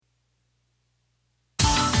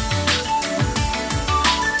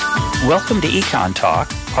Welcome to EconTalk,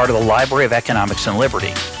 part of the Library of Economics and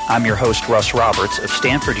Liberty. I'm your host, Russ Roberts of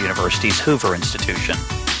Stanford University's Hoover Institution.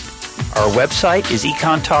 Our website is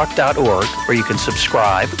econtalk.org, where you can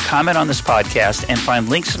subscribe, comment on this podcast, and find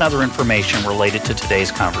links and other information related to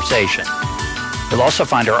today's conversation. You'll also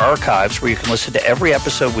find our archives, where you can listen to every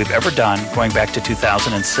episode we've ever done going back to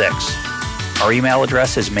 2006. Our email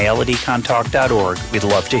address is mail@econtalk.org. We'd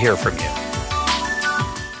love to hear from you.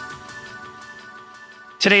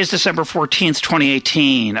 Today is December 14th,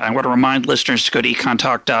 2018. I want to remind listeners to go to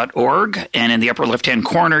econtalk.org, and in the upper left-hand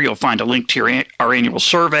corner, you'll find a link to our annual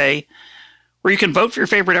survey, where you can vote for your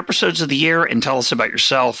favorite episodes of the year and tell us about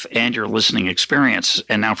yourself and your listening experience.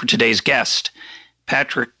 And now for today's guest,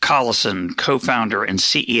 Patrick Collison, co-founder and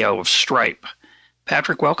CEO of Stripe.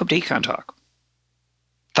 Patrick, welcome to EconTalk.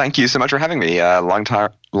 Thank you so much for having me.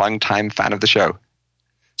 Long-time fan of the show.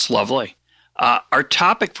 It's lovely. Our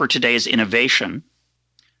topic for today is innovation.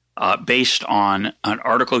 Based on an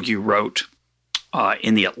article you wrote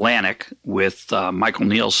in The Atlantic with Michael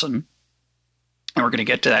Nielsen. And we're going to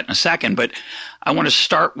get to that in a second. But I want to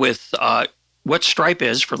start with what Stripe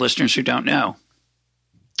is for listeners who don't know.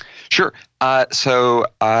 Sure. So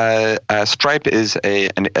Stripe is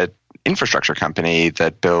an infrastructure company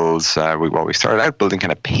that builds, we started out building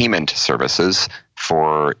kind of payment services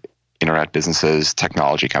for internet businesses,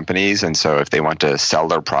 technology companies. And so if they want to sell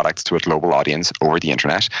their products to a global audience over the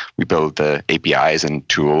internet, we build the APIs and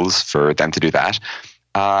tools for them to do that.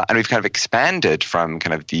 And we've kind of expanded from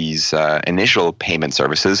kind of these initial payment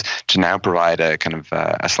services to now provide a kind of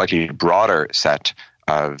a slightly broader set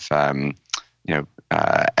of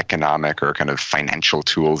economic or kind of financial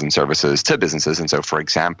tools and services to businesses. And so, for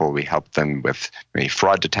example, we help them with maybe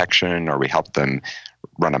fraud detection, or we help them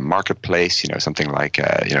run a marketplace, something like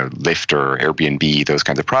Lyft or Airbnb, those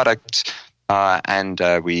kinds of products. And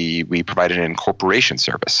we provide an incorporation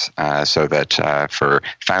service so that for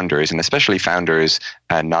founders, and especially founders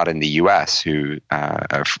not in the US,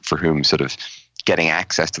 for whom sort of getting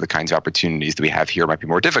access to the kinds of opportunities that we have here might be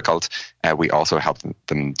more difficult, we also help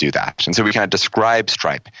them do that. And so we kind of describe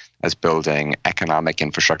Stripe as building economic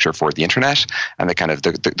infrastructure for the internet, and the kind of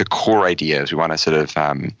the core idea is we want to sort of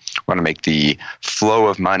want to make the flow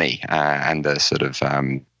of money and the sort of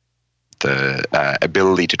the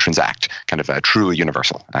ability to transact kind of truly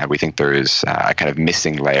universal. We think there is a kind of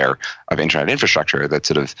missing layer of internet infrastructure that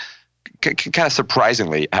sort of kind of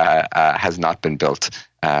surprisingly has not been built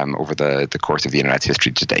over the course of the internet's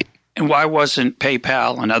history to date. And why wasn't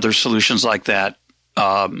PayPal and other solutions like that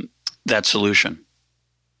that solution?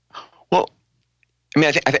 Well, I mean,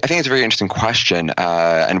 I think it's a very interesting question,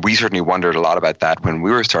 and we certainly wondered a lot about that when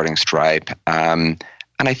we were starting Stripe. And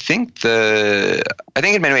I think in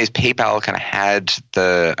many ways PayPal kind of had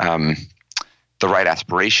the right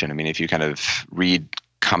aspiration. I mean, if you kind of read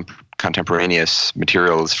contemporaneous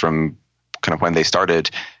materials from kind of when they started,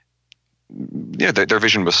 their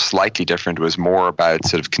vision was slightly different. It was more about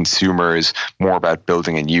sort of consumers, more about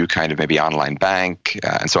building a new kind of maybe online bank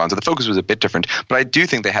and so on. So the focus was a bit different. But I do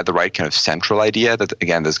think they had the right kind of central idea that,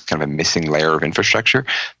 again, there's kind of a missing layer of infrastructure.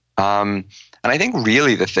 And I think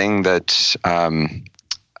really the thing that kind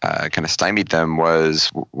of stymied them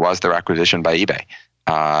was their acquisition by eBay.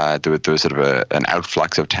 There was sort of an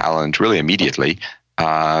outflux of talent really immediately.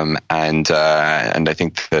 And I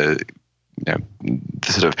think the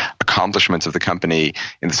sort of accomplishments of the company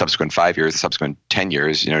in the subsequent 5 years, the subsequent 10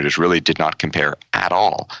 years, just really did not compare at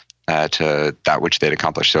all to that which they'd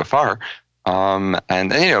accomplished so far. And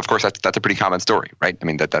of course, that's a pretty common story, right? I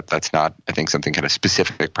mean, that's not, I think, something kind of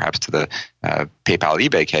specific perhaps to the PayPal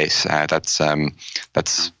eBay case.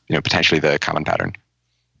 That's potentially the common pattern.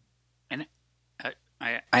 And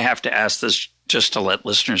I have to ask this just to let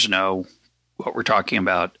listeners know what we're talking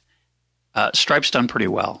about. Stripe's done pretty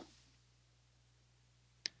well.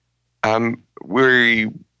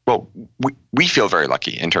 We feel very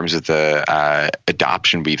lucky in terms of the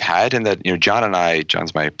adoption we've had, and that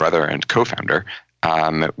John's my brother and co-founder.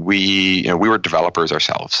 We were developers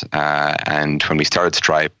ourselves, and when we started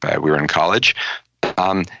Stripe, we were in college,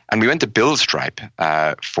 and we went to build Stripe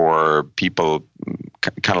for people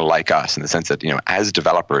kind of like us, in the sense that, as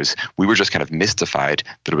developers, we were just kind of mystified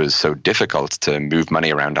that it was so difficult to move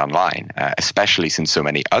money around online, especially since so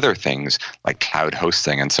many other things like cloud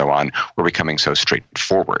hosting and so on were becoming so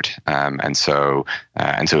straightforward and so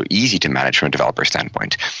easy to manage from a developer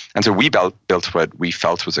standpoint. And so we built what we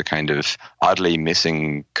felt was a kind of oddly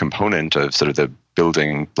missing component of sort of the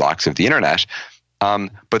building blocks of the internet.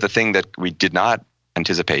 But the thing that we did not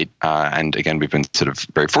anticipate, and again, we've been sort of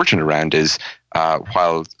very fortunate around, is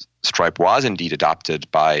while Stripe was indeed adopted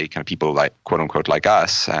by kind of people like, quote unquote, like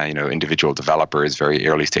us, individual developers, very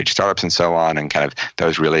early stage startups and so on. And kind of that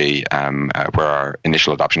was really where our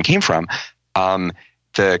initial adoption came from.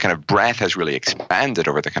 The kind of breadth has really expanded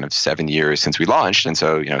over the kind of 7 years since we launched. And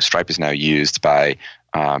so, Stripe is now used by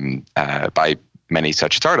many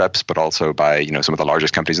such startups, but also by, some of the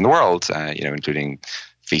largest companies in the world, including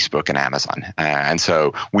Facebook and Amazon. And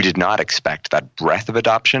so we did not expect that breadth of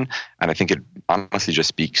adoption. And I think it honestly just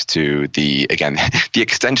speaks to the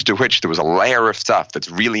extent to which there was a layer of stuff that's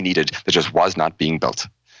really needed that just was not being built.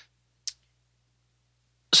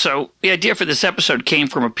 So the idea for this episode came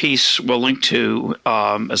from a piece we'll link to,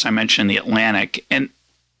 as I mentioned, in The Atlantic. And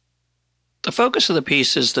the focus of the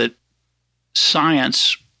piece is that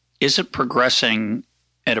science isn't progressing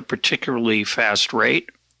at a particularly fast rate.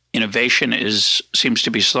 Innovation seems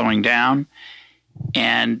to be slowing down,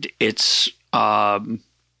 and it's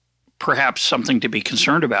perhaps something to be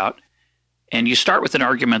concerned about. And you start with an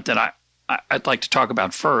argument that I'd like to talk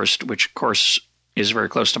about first, which, of course, is very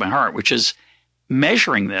close to my heart, which is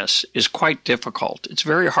measuring this is quite difficult. It's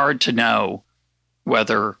very hard to know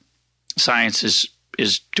whether science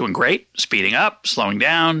is doing great, speeding up, slowing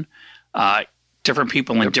down. Different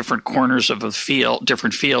people in different corners of the field,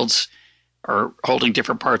 different fields, are holding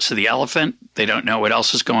different parts of the elephant. They don't know what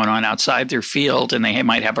else is going on outside their field, and they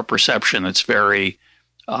might have a perception that's very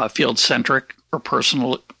field-centric or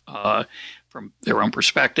personal from their own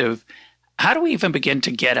perspective. How do we even begin to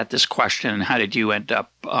get at this question, and how did you end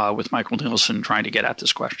up with Michael Nielsen trying to get at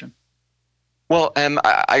this question? Well,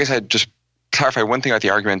 I guess I'd just clarify one thing about the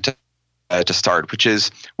argument to start, which is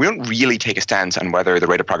we don't really take a stance on whether the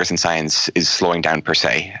rate of progress in science is slowing down per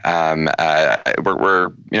se. We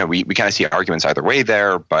kind of see arguments either way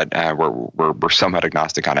there, but we're somewhat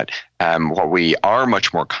agnostic on it. What we are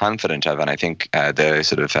much more confident of, and I think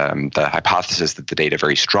the hypothesis that the data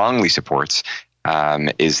very strongly supports,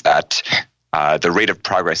 is that the rate of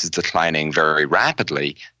progress is declining very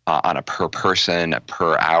rapidly on a per person, a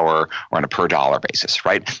per hour, or on a per dollar basis,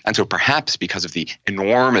 right? And so perhaps because of the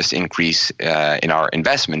enormous increase in our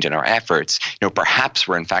investment, in our efforts, perhaps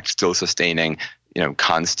we're in fact still sustaining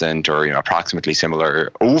constant or approximately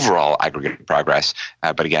similar overall aggregate progress,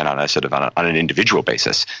 but again on a on an individual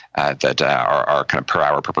basis, that our kind of per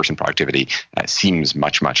hour per person productivity seems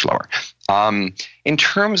much lower. In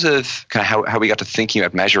terms of kind of how we got to thinking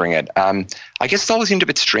about measuring it, I guess it's always seemed a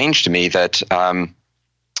bit strange to me that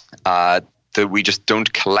that we just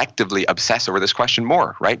don't collectively obsess over this question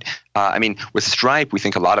more, right? With Stripe, we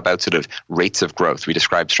think a lot about sort of rates of growth. We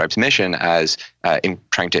describe Stripe's mission as in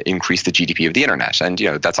trying to increase the GDP of the internet, and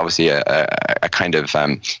that's obviously a kind of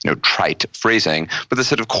trite phrasing. But the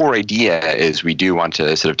sort of core idea is we do want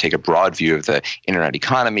to sort of take a broad view of the internet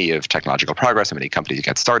economy, of technological progress, how many companies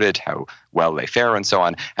get started, how well they fare, and so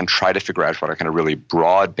on, and try to figure out what are kind of really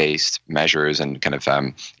broad-based measures and kind of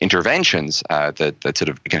interventions that sort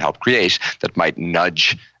of can help create that might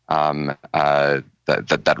nudge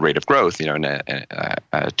that rate of growth,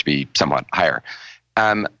 to be somewhat higher.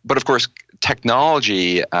 But of course,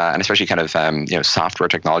 technology, and especially kind of software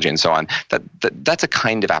technology and so on, that's a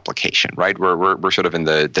kind of application, right? We're sort of in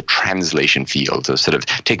the translation field of sort of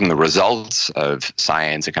taking the results of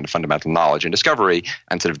science and kind of fundamental knowledge and discovery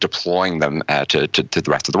and sort of deploying them to the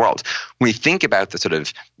rest of the world. When we think about the sort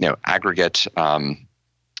of aggregate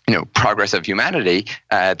progress of humanity,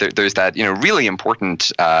 there's that really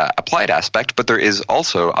important applied aspect, but there is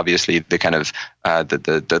also obviously the kind of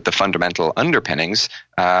the fundamental underpinnings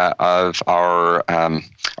of our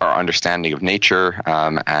understanding of nature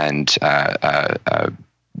and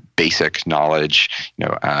basic knowledge,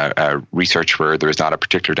 research where there is not a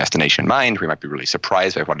particular destination in mind. We might be really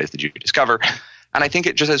surprised by what it is that you discover. And I think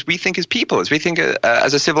it just as we think as people, as we think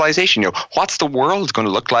as a civilization, what's the world going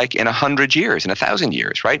to look like in 100 years, in 1,000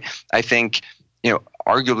 years, right? I think,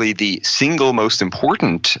 arguably the single most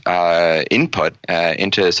important input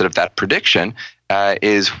into sort of that prediction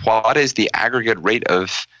is what is the aggregate rate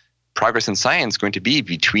of progress in science going to be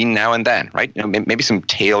between now and then, right? Maybe some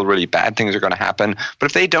tail really bad things are going to happen, but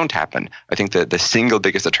if they don't happen, I think the single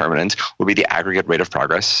biggest determinant will be the aggregate rate of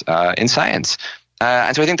progress in science.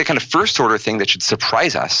 And so I think the kind of first order thing that should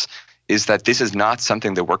surprise us is that this is not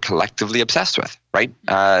something that we're collectively obsessed with, right?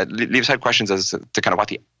 Leave aside questions as to kind of what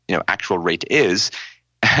the actual rate is.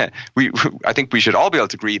 I think we should all be able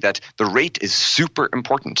to agree that the rate is super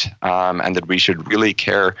important, and that we should really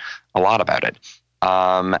care a lot about it.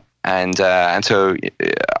 And so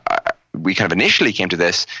we kind of initially came to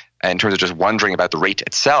this in terms of just wondering about the rate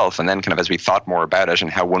itself, and then kind of as we thought more about it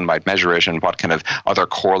and how one might measure it and what kind of other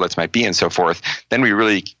correlates might be and so forth, then we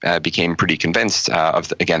really became pretty convinced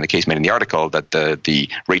of, again, the case made in the article that the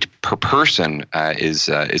rate per person is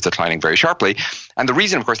declining very sharply. And the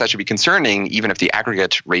reason, of course, that should be concerning, even if the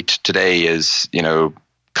aggregate rate today is,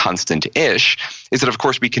 constant-ish, is that, of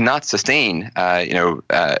course, we cannot sustain,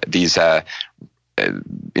 these, I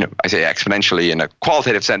say exponentially in a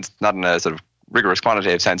qualitative sense, not in a sort of rigorous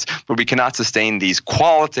quantitative sense, but we cannot sustain these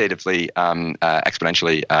qualitatively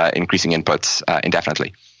exponentially increasing inputs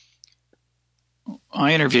indefinitely.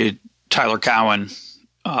 I interviewed Tyler Cowen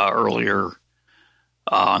earlier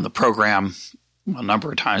on the program a number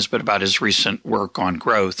of times, but about his recent work on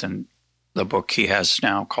growth, and the book he has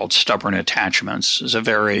now called Stubborn Attachments is a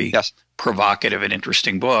very provocative and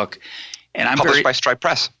interesting book. And I'm published by Stripe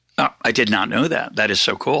Press. I did not know that. That is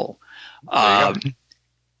so cool. And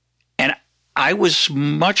I was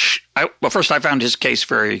first I found his case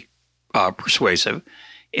very persuasive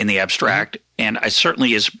in the abstract, and I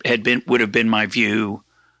certainly would have been my view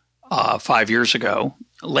 5 years ago.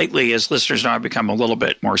 Lately, as listeners know, I've become a little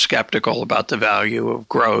bit more skeptical about the value of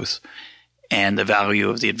growth and the value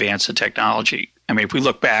of the advance of technology. I mean, if we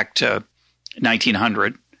look back to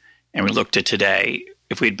 1900 and we looked at today,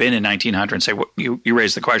 if we'd been in 1900 and say, you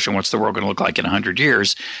raised the question, what's the world going to look like in 100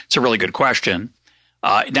 years? It's a really good question.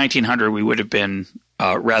 In 1900, we would have been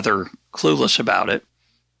rather clueless about it.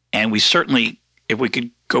 And we certainly, if we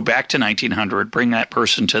could go back to 1900, bring that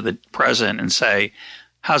person to the present and say,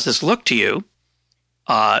 how's this look to you?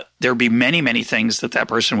 There would be many, many things that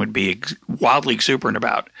person would be wildly exuberant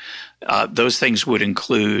about. Those things would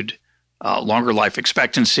include longer life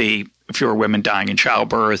expectancy, fewer women dying in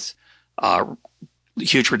childbirth,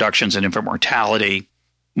 huge reductions in infant mortality,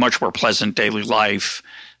 much more pleasant daily life.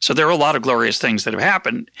 So there are a lot of glorious things that have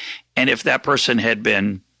happened. And if that person had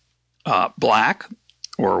been black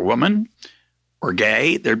or a woman or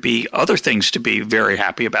gay, there'd be other things to be very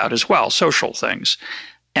happy about as well, social things.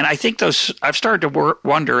 And I think I've started to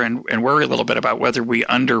wonder and worry a little bit about whether we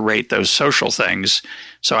underrate those social things.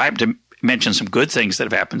 So I have to mention some good things that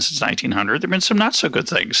have happened since 1900. There have been some not so good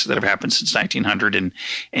things that have happened since 1900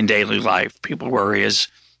 in daily life. People worry, as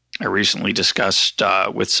I recently discussed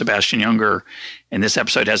with Sebastian Junger, and this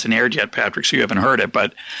episode hasn't aired yet, Patrick, so you haven't heard it,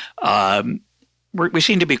 but we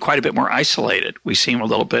seem to be quite a bit more isolated. We seem a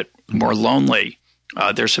little bit more lonely.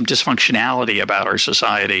 There's some dysfunctionality about our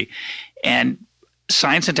society. And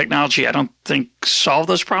science and technology, I don't think, solve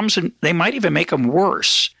those problems, and they might even make them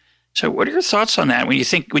worse. So what are your thoughts on that? When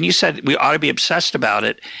you said we ought to be obsessed about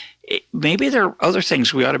it, maybe there are other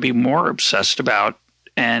things we ought to be more obsessed about,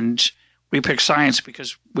 and we pick science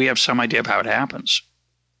because we have some idea of how it happens.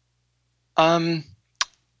 I'm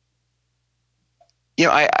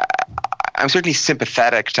certainly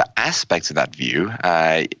sympathetic to aspects of that view.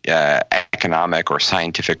 Economic or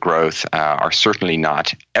scientific growth are certainly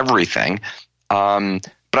not everything.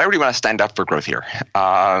 But I really want to stand up for growth here.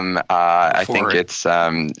 I think it's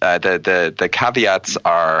the caveats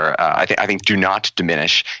are I think do not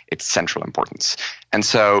diminish its central importance. And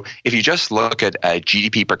so if you just look at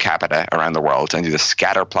GDP per capita around the world and do the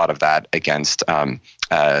scatter plot of that against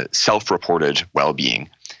self-reported well-being,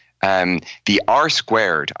 the R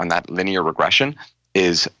squared on that linear regression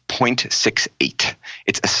is 0.68.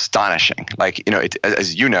 It's astonishing.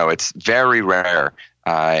 As you know, it's very rare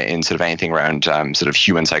in sort of anything around sort of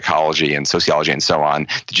human psychology and sociology and so on,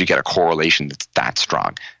 did you get a correlation that's that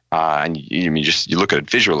strong? And you look at it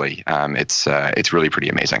visually, it's really pretty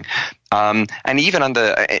amazing. And even on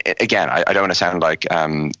again, I don't want to sound like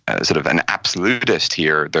sort of an absolutist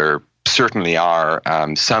here. There certainly are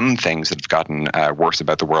some things that have gotten worse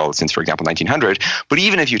about the world since, for example, 1900. But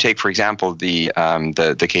even if you take, for example, the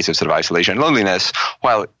case of sort of isolation and loneliness,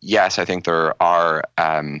 while yes, I think there are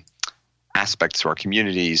aspects to our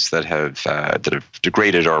communities that have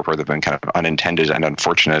degraded or where there have been kind of unintended and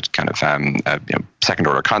unfortunate kind of second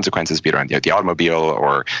order consequences, be it around the automobile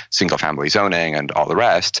or single family zoning and all the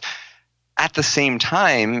rest. At the same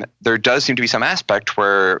time, there does seem to be some aspect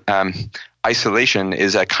where isolation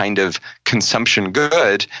is a kind of consumption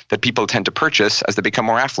good that people tend to purchase as they become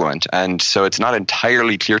more affluent. And so it's not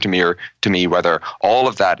entirely clear to me whether all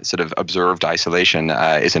of that sort of observed isolation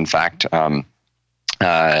is in fact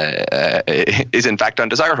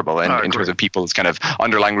undesirable in terms of people's kind of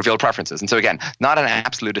underlying revealed preferences. And so again, not an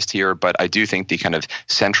absolutist here, but I do think the kind of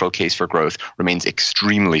central case for growth remains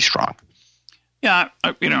extremely strong. Yeah,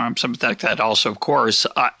 I'm sympathetic to that also, of course.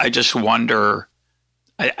 I just wonder,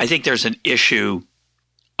 I think there's an issue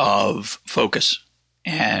of focus.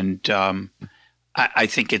 And I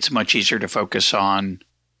think it's much easier to focus on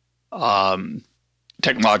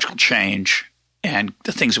technological change and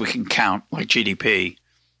the things we can count, like GDP.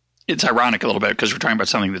 It's ironic a little bit because we're talking about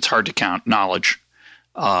something that's hard to count, knowledge.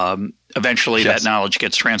 Eventually, Yes. that knowledge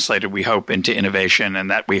gets translated, we hope, into innovation,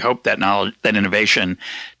 and that we hope that knowledge, that innovation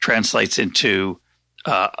translates into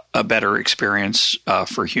a better experience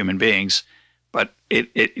for human beings. But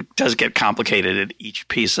it does get complicated at each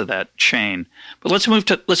piece of that chain. But let's move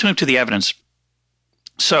to the evidence.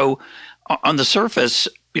 So, on the surface,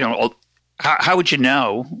 how would you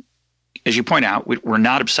know? As you point out, we're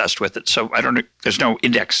not obsessed with it. So I don't know. There's no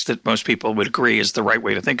index that most people would agree is the right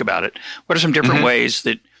way to think about it. What are some different ways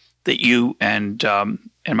that you and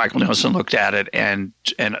Michael Nielsen looked at it, and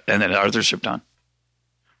that others have done?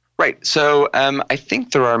 Right. So I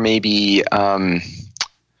think there are maybe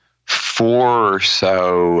 4 or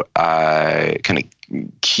so kind of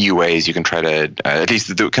key ways you can try to, at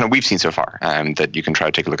least the kind of we've seen so far, that you can try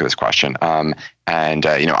to take a look at this question.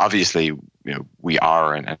 Obviously, we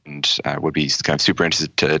are and would be kind of super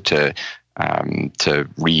interested to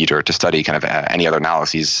read or to study kind of any other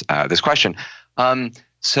analyses this question.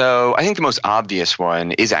 So I think the most obvious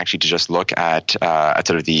one is actually to just look at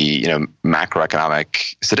sort of the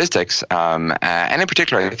macroeconomic statistics, and in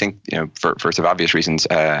particular, I think for sort of obvious reasons,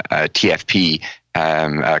 TFP.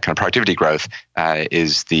 Kind of productivity growth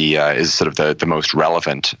is sort of the most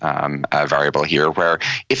relevant variable here. Where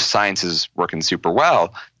if science is working super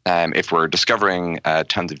well, if we're discovering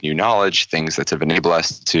tons of new knowledge, things that sort of enable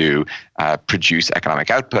us to produce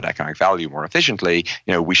economic output, economic value more efficiently,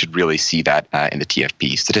 we should really see that in the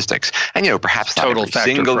TFP statistics. And perhaps not total every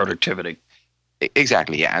factor single productivity.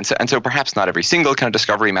 Exactly, yeah, and so perhaps not every single kind of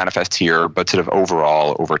discovery manifests here, but sort of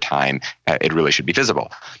overall over time, it really should be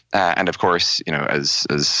visible. And of course,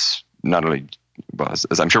 as not only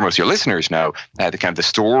as I'm sure most of your listeners know, the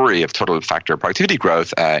story of total factor productivity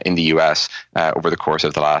growth in the U.S. Over the course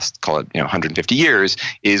of the last, call it 150 years,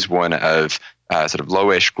 is one of sort of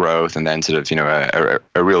lowish growth, and then sort of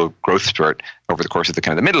a real growth spurt over the course of the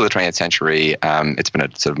kind of the middle of the 20th century. It's been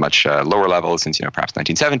at sort of much lower level since perhaps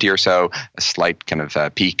 1970 or so. A slight kind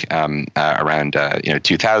of peak around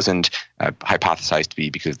 2000, hypothesized to be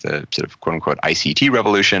because of the sort of quote unquote ICT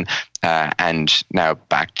revolution, and now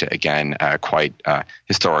back to again quite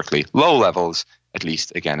historically low levels. At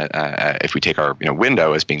least again, if we take our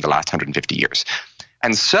window as being the last 150 years.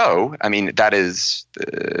 And so, I mean, that is,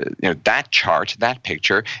 that chart, that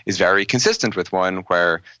picture is very consistent with one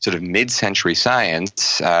where sort of mid-century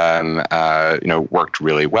science, worked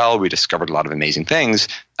really well. We discovered a lot of amazing things,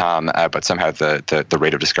 but somehow the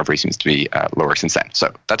rate of discovery seems to be lower since then.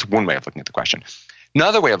 So that's one way of looking at the question.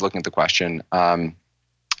 Another way of looking at the question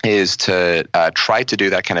is to try to do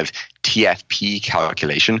that kind of TFP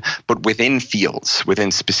calculation, but within fields, within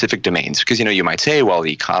specific domains. Because, you might say, well,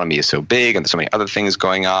 the economy is so big and there's so many other things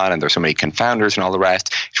going on and there's so many confounders and all the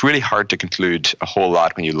rest. It's really hard to conclude a whole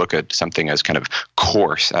lot when you look at something as kind of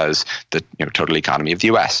coarse as the total economy of the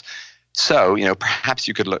US. So, perhaps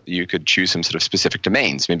you could choose some sort of specific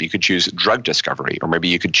domains. Maybe you could choose drug discovery, or maybe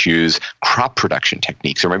you could choose crop production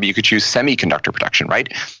techniques, or maybe you could choose semiconductor production,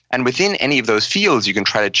 right? And within any of those fields, you can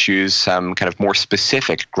try to choose some kind of more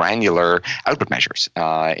specific, granular output measures.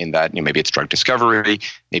 In that, maybe it's drug discovery,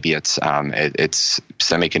 maybe it's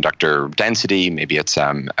semiconductor density, maybe it's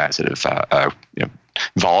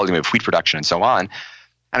volume of wheat production, and so on.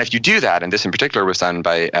 And if you do that, and this in particular was done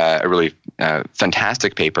by a really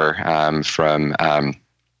fantastic paper from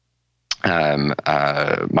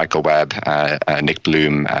Michael Webb, Nick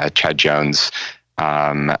Bloom, Chad Jones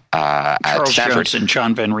at Charles Stanford. Jones and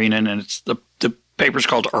John Van Reenen, and it's the paper's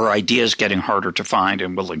called "Are Ideas Getting Harder to Find?"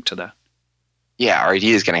 and we'll link to that. Yeah, our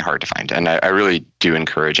idea is getting hard to find, and I really do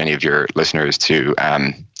encourage any of your listeners to.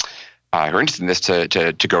 Who are interested in this to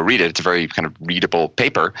go read it. It's a very kind of readable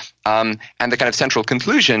paper. And the kind of central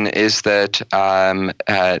conclusion is that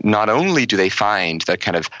not only do they find that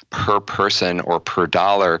kind of per person or per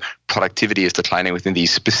dollar productivity is declining within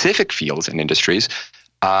these specific fields and industries,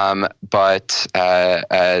 but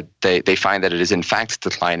they find that it is in fact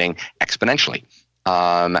declining exponentially.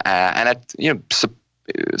 And at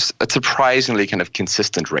at surprisingly kind of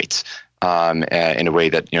consistent rates in a way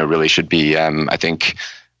that really should be, I think,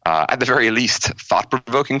 at the very least,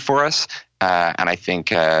 thought-provoking for us, and I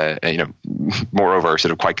think, moreover,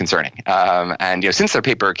 sort of quite concerning. And since their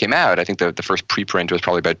paper came out, I think the first preprint was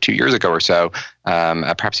probably about 2 years ago or so,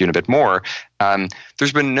 perhaps even a bit more.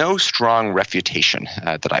 There's been no strong refutation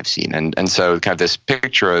that I've seen, and so kind of this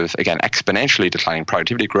picture of again exponentially declining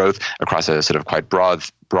productivity growth across a sort of quite broad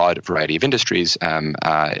variety of industries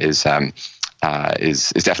is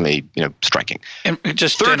definitely striking. And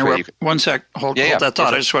just to interrupt, one sec, hold that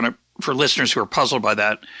thought. I just want to, for listeners who are puzzled by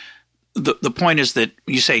that, the point is that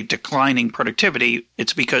you say declining productivity.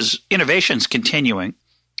 It's because innovation's continuing.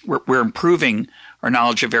 We're improving our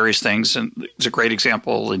knowledge of various things, and there's a great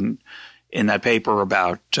example in that paper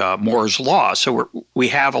about Moore's law. So we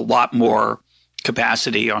have a lot more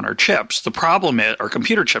capacity on our chips. The problem is, our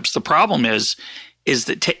computer chips. The problem is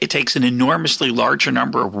that it takes an enormously larger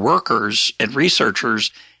number of workers and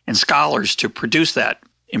researchers and scholars to produce that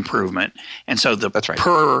improvement. And so the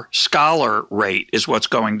per scholar rate is what's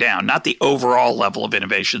going down, not the overall level of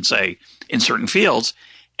innovation, say, in certain fields.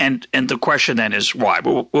 And the question then is why?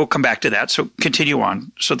 But we'll come back to that. So continue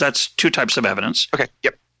on. So that's two types of evidence. Okay.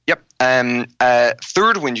 Yep.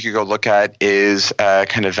 Third one you could go look at is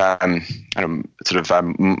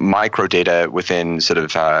micro data within sort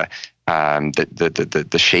of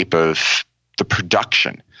the shape of the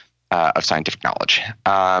production of scientific knowledge.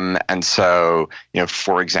 And so,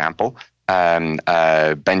 for example, Ben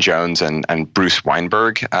Jones and Bruce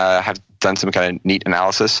Weinberg have done some kind of neat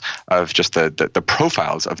analysis of just the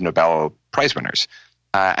profiles of Nobel Prize winners.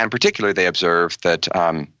 And particularly, they observed that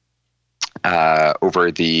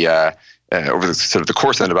over the sort of the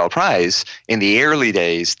course of the Nobel Prize, in the early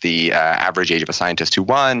days, the average age of a scientist who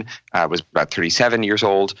won was about 37 years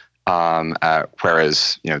old,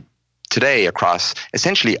 whereas today, across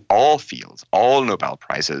essentially all fields, all Nobel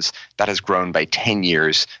Prizes, that has grown by 10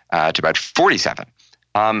 years to about 47.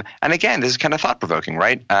 And again, this is kind of thought-provoking,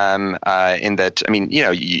 right? In that,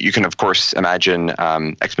 you can, of course, imagine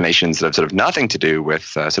explanations that have sort of nothing to do with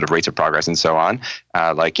sort of rates of progress and so on.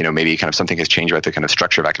 Maybe kind of something has changed about the kind of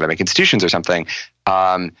structure of academic institutions or something.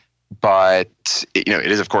 But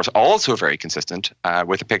it is, of course, also very consistent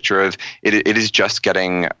with a picture of it is just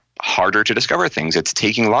getting harder to discover things. It's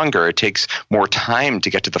taking longer. It takes more time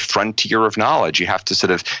to get to the frontier of knowledge. You have to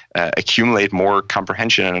sort of accumulate more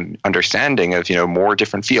comprehension and understanding of more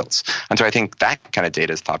different fields. And so I think that kind of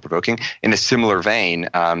data is thought-provoking. In a similar vein,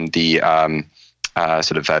 the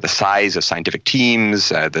size of scientific teams,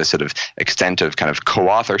 the sort of extent of kind of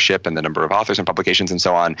co-authorship and the number of authors and publications and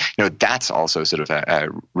so on, that's also sort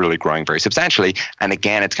of really growing very substantially. And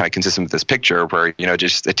again, it's kind of consistent with this picture where,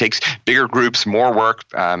 just it takes bigger groups, more work,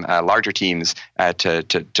 larger teams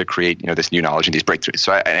to create, this new knowledge and these breakthroughs.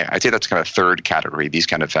 So I'd say that's kind of a third category, these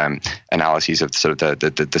kind of analyses of sort of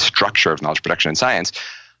the structure of knowledge production in science.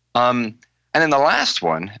 And then the last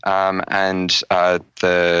one,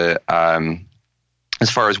 as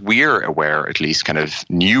far as we're aware, at least, kind of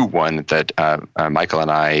new one that Michael and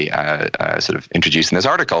I sort of introduced in this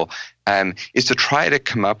article is to try to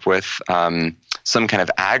come up with some kind of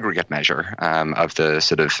aggregate measure of the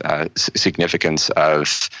sort of significance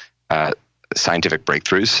of scientific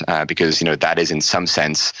breakthroughs, because that is in some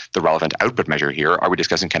sense the relevant output measure here. Are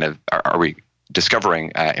we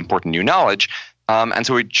discovering important new knowledge? And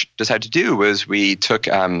so what we decided to do was we took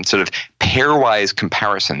sort of pairwise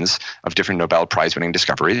comparisons of different Nobel Prize winning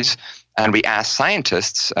discoveries, and we asked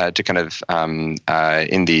scientists to kind of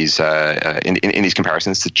in these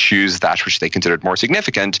comparisons to choose that which they considered more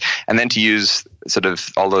significant, and then to use sort of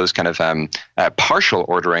all those kind of partial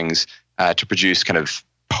orderings to produce kind of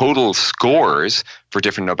total scores for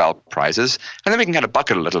different Nobel Prizes. And then we can kind of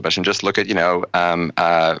bucket a little bit and just look at,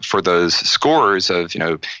 for those scores of,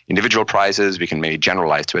 individual prizes, we can maybe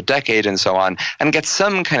generalize to a decade and so on, and get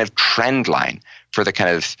some kind of trend line for the kind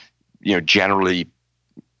of, generally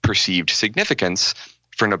perceived significance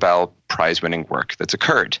for Nobel Prize winning work that's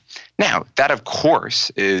occurred. Now, that of course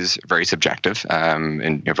is very subjective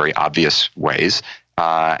in very obvious ways,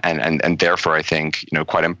 and therefore I think,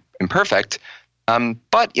 quite imperfect.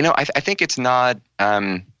 But I think it's not.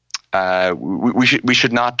 We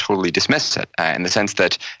should not totally dismiss it in the sense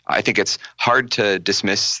that I think it's hard to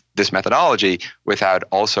dismiss this methodology without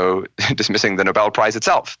also dismissing the Nobel Prize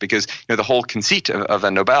itself, because the whole conceit of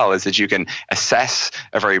a Nobel is that you can assess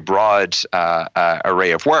a very broad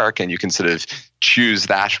array of work, and you can sort of choose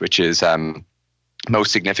that which is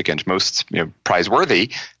most significant, most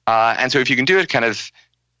prize-worthy, and so if you can do it kind of.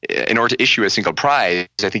 In order to issue a single prize,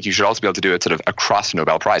 I think you should also be able to do it sort of across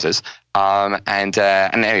Nobel Prizes. And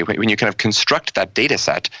anyway, when you kind of construct that data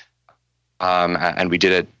set, and we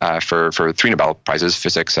did it for 3 Nobel Prizes,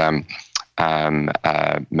 physics,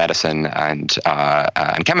 medicine, and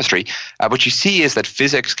chemistry, what you see is that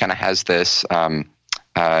physics kind of has this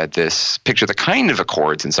this picture that kind of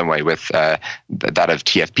accords in some way with that of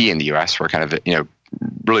TFP in the US, where kind of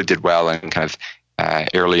really did well and kind of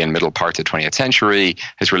early and middle parts of the 20th century,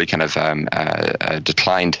 has really kind of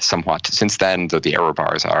declined somewhat since then, though the error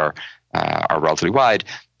bars are relatively wide.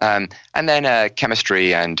 And then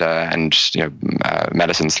chemistry and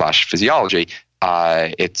medicine / physiology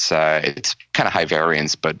it's kind of high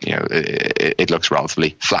variance, but it looks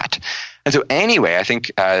relatively flat. And so anyway, I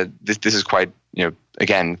think this is quite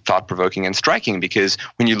again thought-provoking and striking, because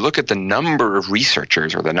when you look at the number of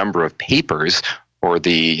researchers or the number of papers, or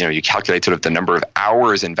you calculate sort of the number of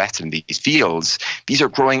hours invested in these fields, these are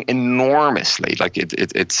growing enormously. Like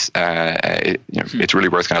it's really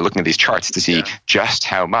worth kind of looking at these charts to see just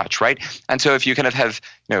how much, right? And so if you kind of have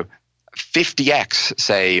 50x,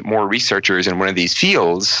 say, more researchers in one of these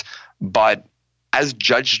fields, but as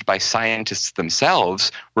judged by scientists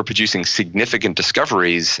themselves, we're producing significant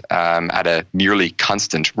discoveries at a nearly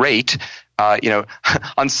constant rate.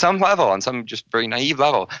 On some level, on some just very naive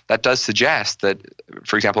level, that does suggest that,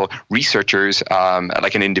 for example, researchers,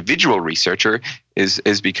 like an individual researcher,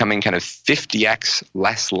 is becoming kind of 50x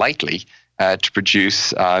less likely to produce,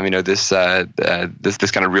 this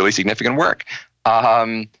kind of really significant work.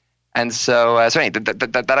 And so anyway,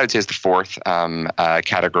 that I would say is the fourth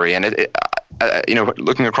category. And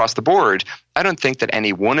looking across the board, I don't think that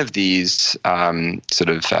any one of these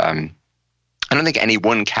I don't think any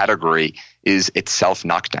one category is itself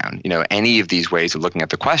knockdown. Any of these ways of looking at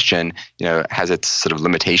the question, has its sort of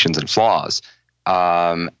limitations and flaws.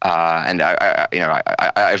 And I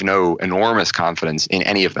have no enormous confidence in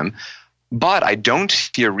any of them. But I don't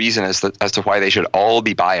see a reason as to why they should all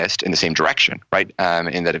be biased in the same direction, right?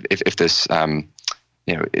 In that if this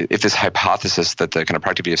if this hypothesis that the kind of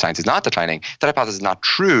productivity of science is not declining, that hypothesis is not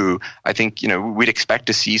true, I think we'd expect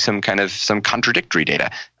to see some contradictory data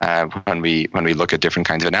when we look at different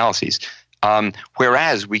kinds of analyses.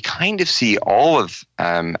 Whereas we kind of see all of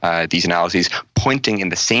these analyses pointing in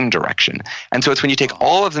the same direction. And so it's when you take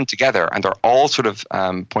all of them together and they're all sort of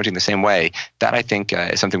pointing the same way, that I think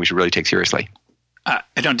is something we should really take seriously. I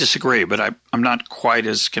don't disagree, but I'm not quite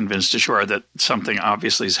as convinced as sure that something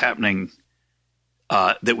obviously is happening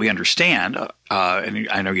that we understand. And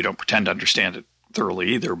I know you don't pretend to understand it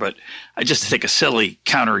thoroughly either, but just to take a silly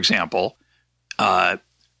counterexample,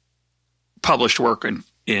 published work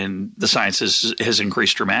in the sciences has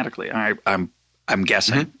increased dramatically. I'm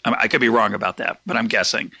guessing. Mm-hmm. I could be wrong about that, but I'm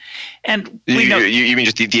guessing. And we know, you mean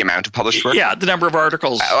just the amount of published work? Yeah, the number of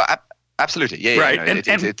articles. Absolutely. Yeah. Right.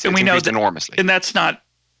 It's we know that enormously. And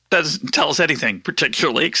doesn't tell us anything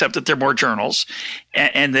particularly, except that there are more journals,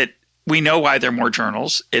 and that we know why there are more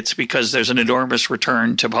journals. It's because there's an enormous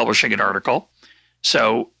return to publishing an article.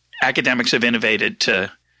 So academics have innovated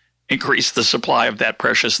to increase the supply of that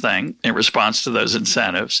precious thing in response to those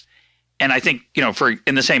incentives. And I think,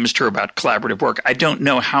 and the same is true about collaborative work. I don't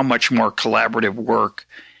know how much more collaborative work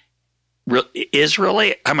is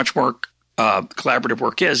really, how much more collaborative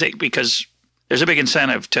work is, because there's a big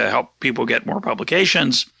incentive to help people get more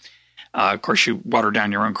publications. Of course, you water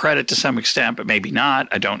down your own credit to some extent, but maybe not.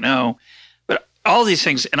 I don't know. But all these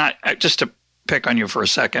things, and I just to pick on you for a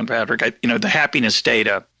second, Patrick, the happiness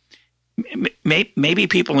data, maybe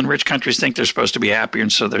people in rich countries think they're supposed to be happy,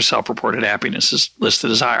 and so their self-reported happiness is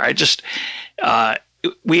listed as higher.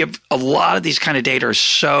 We have a lot of these kind of data are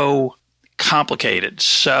so complicated.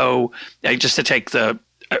 So just to take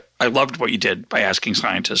I loved what you did by asking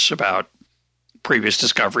scientists about previous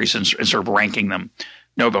discoveries and sort of ranking them.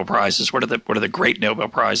 Nobel Prizes. What are the great Nobel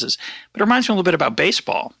Prizes? But it reminds me a little bit about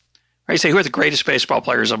baseball. Right? You say, who are the greatest baseball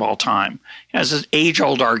players of all time? It's an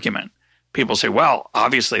age-old argument. People say, well,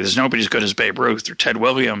 obviously there's nobody as good as Babe Ruth or Ted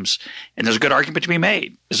Williams, and there's a good argument to be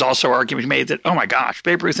made. There's also an argument to be made that, oh my gosh,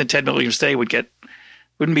 Babe Ruth and Ted Williams today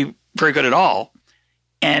wouldn't be very good at all.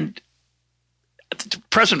 And the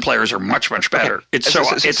present players are much, much better. Okay. It's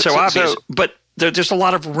so obvious. But there's a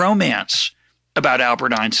lot of romance about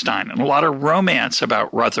Albert Einstein, and a lot of romance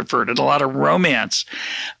about Rutherford, and a lot of romance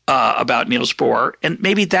about Niels Bohr. And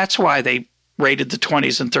maybe that's why they rated the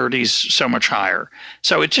 20s and 30s so much higher.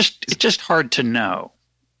 So it's just hard to know,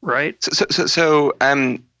 right? So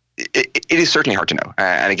it is certainly hard to know.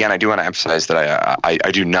 And again, I do want to emphasize that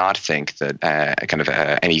I do not think that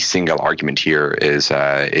any single argument here is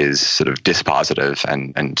sort of dispositive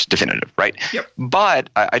and definitive, right? Yep. But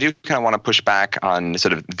I do kind of want to push back on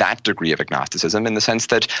sort of that degree of agnosticism, in the sense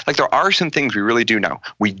that, like, there are some things we really do know.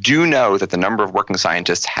 We do know that the number of working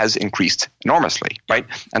scientists has increased enormously, right?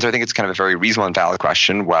 And so I think it's kind of a very reasonable and valid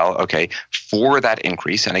question. Well, okay, for that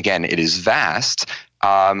increase, and again, it is vast,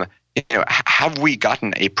 have we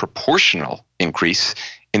gotten a proportional increase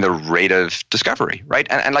in the rate of discovery, right?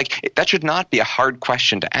 And like that should not be a hard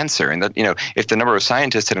question to answer. And that, if the number of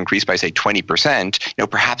scientists had increased by say 20%,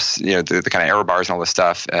 perhaps the kind of error bars and all this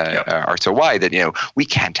stuff are so wide that we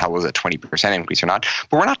can't tell was a 20% increase or not.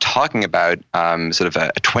 But we're not talking about sort of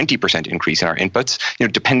a 20% increase in our inputs.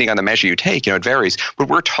 Depending on the measure you take, it varies. But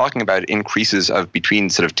we're talking about increases of between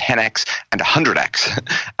sort of 10x and 100x.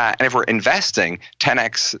 And if we're investing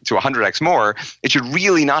 10x to 100x more, it should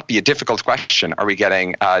really not be a difficult question. Are we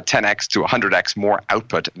getting 10x to 100x more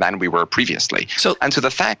output than we were previously? So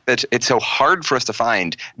the fact that it's so hard for us to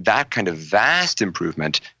find that kind of vast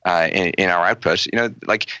improvement in our output,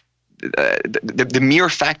 the mere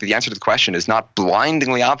fact that the answer to the question is not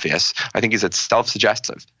blindingly obvious, I think is itself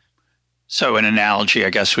suggestive. So an analogy, I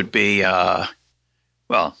guess, would be, it's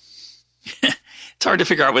hard to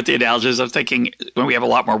figure out what the analogy is. I'm thinking when we have a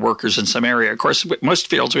lot more workers in some area. Of course, most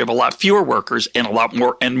fields we have a lot fewer workers and a lot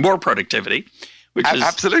more productivity, which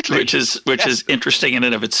is interesting in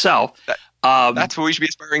and of itself. That's what we should be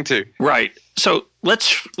aspiring to. Right. So let's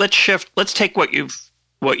shift. Let's take what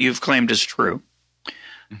you've claimed is true,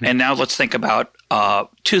 and now let's think about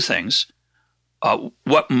two things: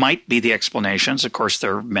 what might be the explanations. Of course,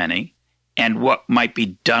 there are many, and what might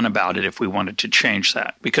be done about it if we wanted to change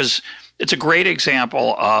that, because it's a great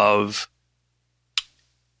example of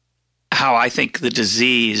how I think the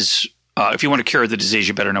disease, if you want to cure the disease,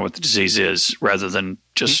 you better know what the disease is rather than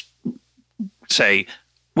just say,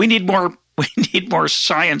 we need more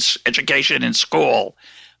science education in school,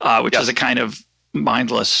 which is a kind of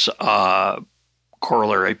mindless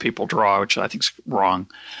corollary people draw, which I think is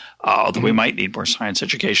wrong, although we might need more science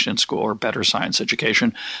education in school or better science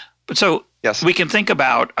education. But so we can think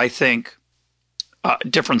about, I think,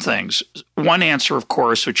 different things. One answer, of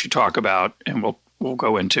course, which you talk about, and we'll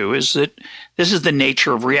go into, is that this is the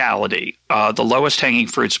nature of reality. The lowest hanging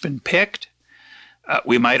fruit's been picked.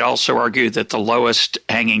 We might also argue that the lowest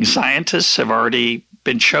hanging scientists have already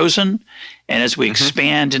been chosen. And as we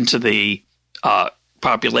expand into the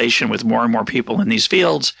population with more and more people in these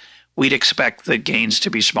fields, we'd expect the gains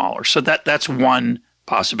to be smaller. So that's one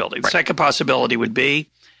possibility. Right. The second possibility would be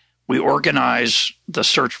we organize the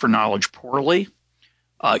search for knowledge poorly.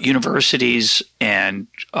 Universities and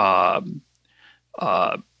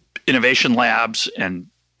innovation labs and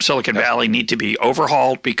Silicon Valley need to be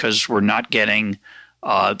overhauled because we're not getting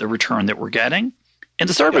the return that we're getting. And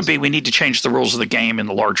the third would be we need to change the rules of the game in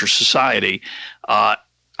the larger society.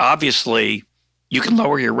 Obviously, you can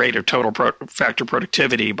lower your rate of total factor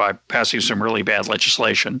productivity by passing some really bad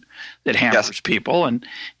legislation that hampers people. And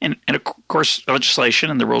of course,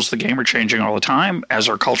 legislation and the rules of the game are changing all the time, as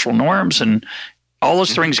are cultural norms, and all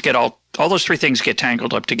those things all those three things get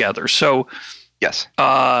tangled up together. So,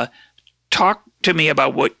 talk to me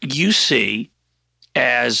about what you see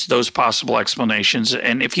as those possible explanations,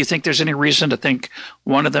 and if you think there's any reason to think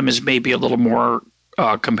one of them is maybe a little more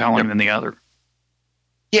compelling than the other.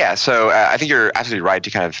 Yeah, so I think you're absolutely right to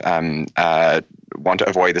kind of want to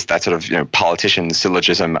avoid that sort of politician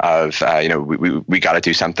syllogism of we got to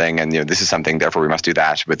do something, and this is something, therefore we must do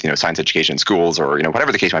that with science education in schools, or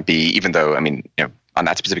whatever the case might be. Even though on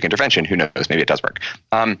that specific intervention, who knows, maybe it does work.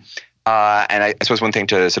 And I suppose one thing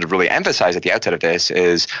to sort of really emphasize at the outset of this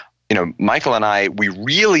is, Michael and I, we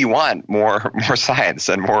really want more science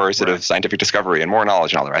and more sort of scientific discovery and more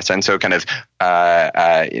knowledge and all the rest. And so kind of,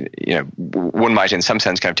 one might in some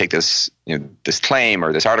sense kind of take this, this claim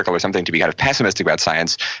or this article or something to be kind of pessimistic about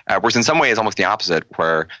science, whereas in some ways almost the opposite,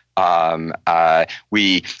 where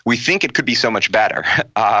we think it could be so much better.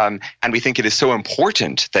 And we think it is so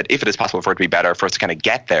important that if it is possible for it to be better, for us to kind of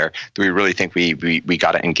get there, that we really think we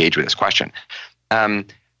got to engage with this question.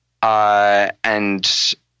 And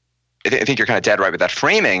I think you're kind of dead right with that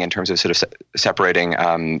framing in terms of sort of separating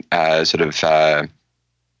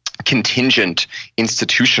contingent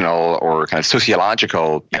institutional or kind of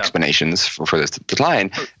sociological explanations for this decline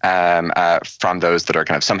from those that are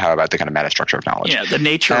kind of somehow about the kind of meta structure of knowledge. Yeah, the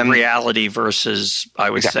nature of reality versus, I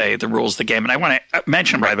would say, the rules of the game. And I want to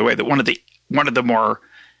mention, by the way, that one of the more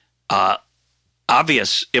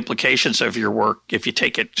obvious implications of your work, if you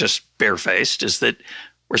take it just barefaced, is that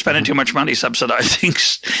we're spending too much money subsidizing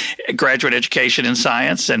graduate education in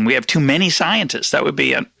science, and we have too many scientists. That would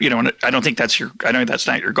be, and I don't think that's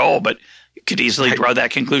not your goal, but you could easily draw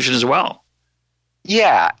that conclusion as well.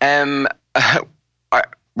 Yeah. I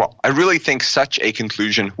really think such a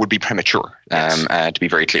conclusion would be premature, to be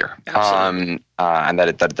very clear. And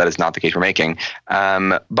that is not the case we're making.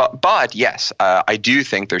 But yes, I do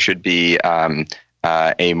think there should be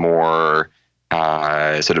a more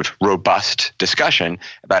sort of robust discussion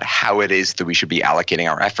about how it is that we should be allocating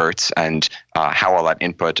our efforts and how all that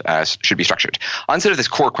input should be structured. On sort of this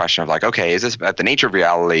core question of like, okay, is this about the nature of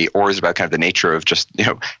reality, or is it about kind of the nature of just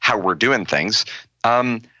how we're doing things?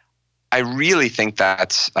 I really think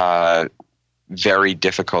that's very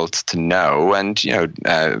difficult to know, and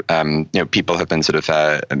people have been sort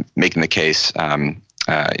of making the case.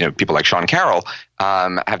 People like Sean Carroll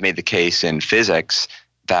have made the case in physics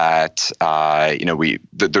that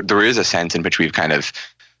there is a sense in which we've kind of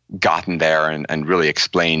gotten there and really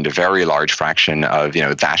explained a very large fraction of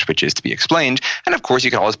that which is to be explained. And of course,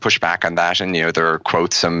 you can always push back on that, and there are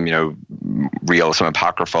quotes, some real, some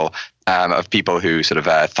apocryphal, of people who sort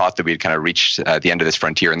of thought that we'd kind of reached the end of this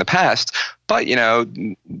frontier in the past. But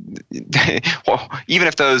well, even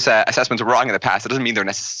if those assessments were wrong in the past, it doesn't mean they're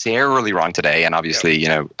necessarily wrong today. And obviously,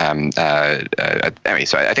 anyway,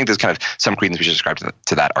 so I think there's kind of some credence we should ascribe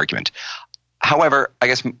to that argument. However, I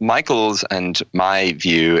guess Michael's and my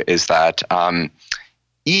view is that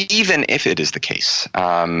even if it is the case,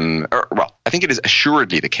 I think it is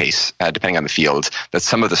assuredly the case, depending on the field, that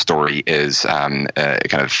some of the story is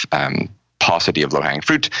paucity of low-hanging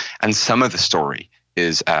fruit, and some of the story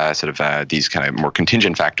is these kind of more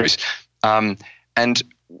contingent factors. And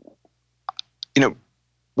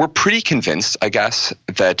we're pretty convinced, I guess,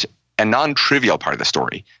 that a non-trivial part of the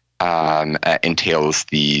story entails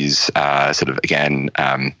these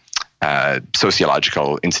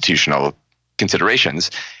sociological, institutional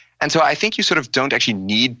considerations. And so I think you sort of don't actually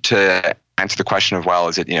need to answer the question of, well,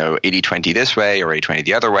 is it 80-20 this way or 80-20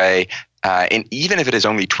 the other way? And even if it is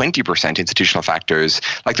only 20% institutional factors,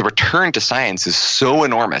 like the return to science is so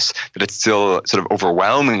enormous that it's still sort of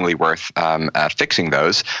overwhelmingly worth fixing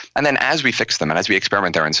those. And then as we fix them and as we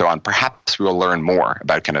experiment there and so on, perhaps we will learn more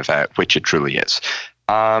about kind of which it truly is.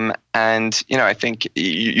 I think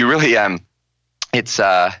you really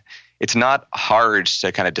it's not hard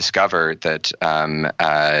to kind of discover that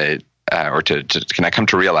or to kind of come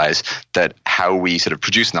to realize that how we sort of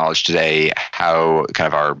produce knowledge today, how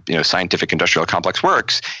kind of our scientific industrial complex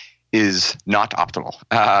works, is not optimal.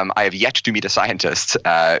 I have yet to meet a scientist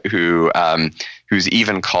who's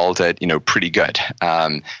even called it pretty good.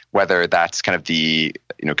 Whether that's kind of the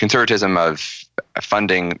conservatism of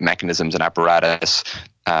funding mechanisms and apparatus,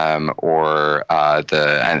 or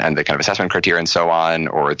the kind of assessment criteria and so on,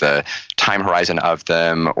 or the time horizon of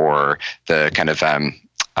them, or the kind of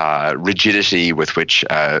rigidity with which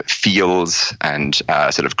fields and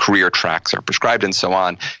sort of career tracks are prescribed and so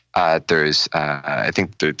on. I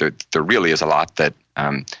think there really is a lot that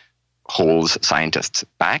holds scientists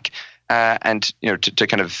back, and to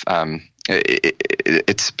kind of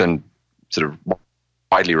it's been sort of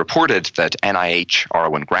widely reported that NIH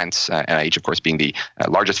R01 grants, NIH of course being the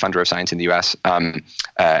largest funder of science in the US,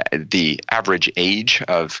 the average age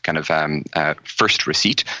of kind of first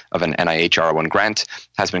receipt of an NIH R01 grant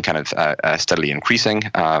has been kind of steadily increasing,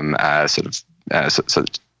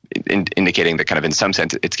 indicating that kind of in some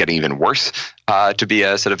sense it's getting even worse to be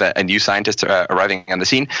a sort of a new scientist arriving on the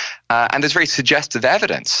scene. And there's very suggestive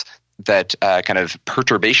evidence that kind of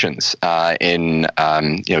perturbations in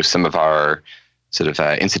some of our sort of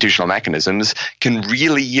institutional mechanisms can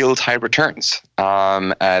really yield high returns.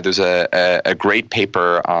 There's a great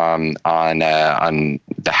paper on the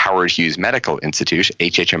Howard Hughes Medical Institute,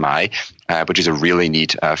 HHMI, which is a really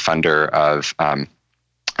neat funder of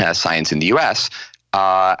science in the U.S.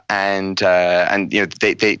 And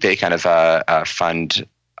they kind of fund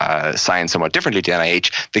science somewhat differently to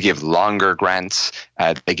NIH. They give longer grants.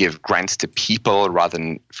 They give grants to people rather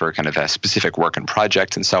than for kind of specific work and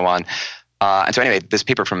projects and so on. And so anyway, this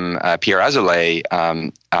paper from Pierre Azoulay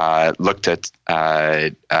looked at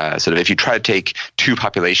sort of if you try to take two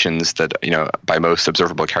populations that, by most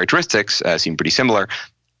observable characteristics seem pretty similar,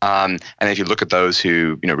 and if you look at those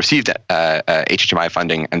who, received HHMI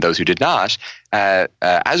funding and those who did not,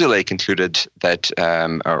 Azoulay concluded that,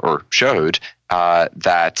 or showed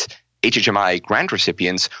that HHMI grant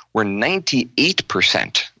recipients were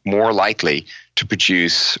 98% more likely to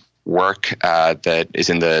produce work that is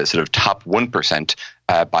in the sort of top 1%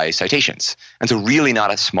 by citations. And so really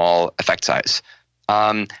not a small effect size.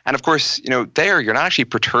 And of course, there you're not actually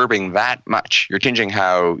perturbing that much. You're changing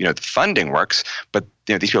how, the funding works, but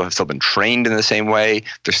these people have still been trained in the same way.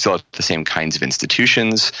 They're still at the same kinds of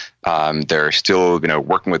institutions. They're still,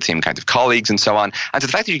 working with the same kinds of colleagues and so on. And so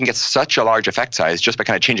the fact that you can get such a large effect size just by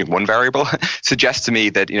kind of changing one variable suggests to me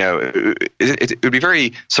that, it would be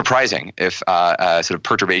very surprising if sort of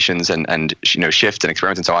perturbations and shift and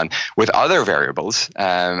experiments and so on with other variables,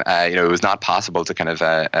 it was not possible to kind of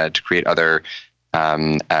to create other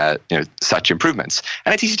such improvements.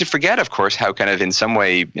 And it's easy to forget, of course, how kind of in some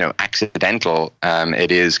way accidental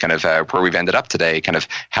it is kind of where we've ended up today, kind of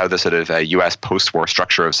how the sort of U.S. post-war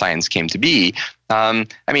structure of science came to be.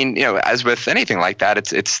 As with anything like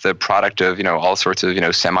that, it's the product of all sorts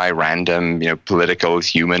of semi-random political,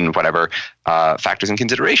 human, whatever factors and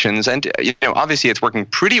considerations. And obviously it's working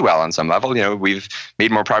pretty well on some level. We've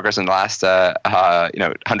made more progress in the last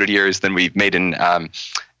 100 years than we've made in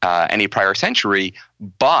any prior century,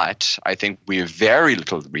 but I think we have very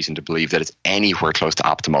little reason to believe that it's anywhere close to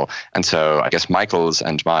optimal. And so I guess Michael's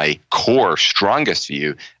and my core strongest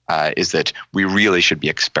view is that we really should be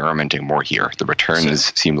experimenting more here. The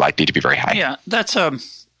returns seem likely to be very high. Yeah, that's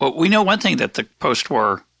well, we know one thing that the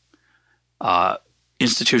post-war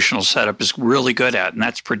institutional setup is really good at, and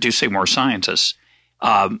that's producing more scientists,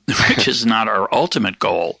 which is not our ultimate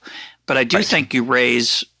goal. But I do think you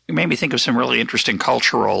made me think of some really interesting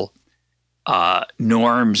cultural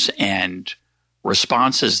norms and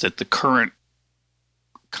responses that the current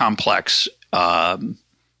complex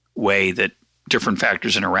way that different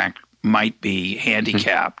factors interact might be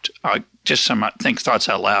handicapped. Just some thoughts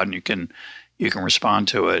out loud, and you can respond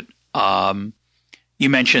to it. You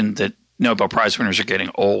mentioned that Nobel Prize winners are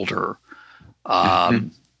getting older. The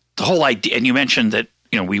whole idea, and you mentioned that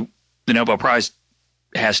the Nobel Prize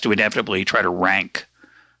has to inevitably try to rank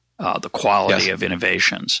the quality of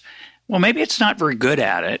innovations. Well, maybe it's not very good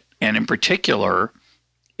at it, and in particular,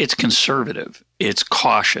 it's conservative, it's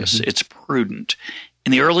cautious, it's prudent.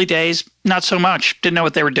 In the early days, not so much. Didn't know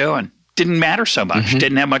what they were doing. Didn't matter so much.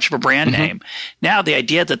 Didn't have much of a brand name. Now, the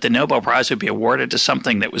idea that the Nobel Prize would be awarded to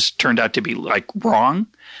something that was turned out to be wrong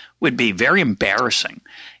would be very embarrassing.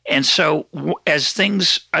 And so, as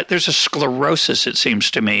things, there's a sclerosis, it seems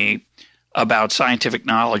to me, about scientific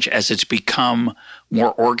knowledge as it's become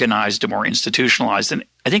more organized and more institutionalized. And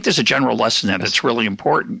I think there's a general lesson that's really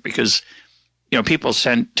important because, people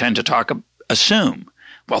tend to assume,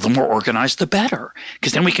 well, the more organized, the better,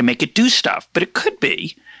 because then we can make it do stuff. But it could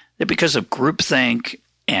be that because of groupthink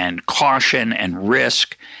and caution and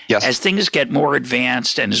risk, as things get more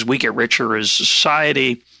advanced and as we get richer as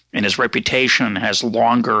society and his reputation has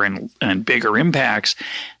longer and bigger impacts,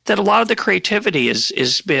 that a lot of the creativity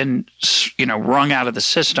is been, wrung out of the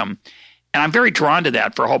system. And I'm very drawn to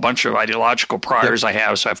that for a whole bunch of ideological priors I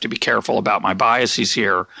have, so I have to be careful about my biases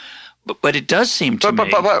here. But it does seem to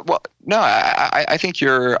me. No, I think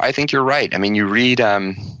you're right. I mean, you read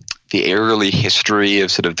the early history of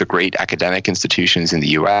sort of the great academic institutions in the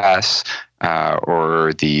U.S.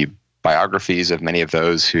 Or the biographies of many of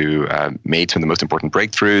those who made some of the most important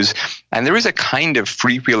breakthroughs, and there is a kind of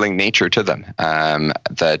freewheeling nature to them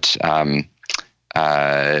that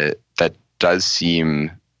does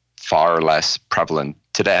seem far less prevalent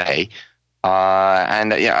today.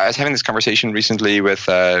 And I was having this conversation recently with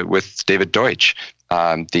David Deutsch,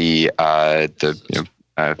 the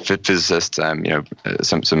physicist, some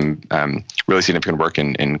really significant work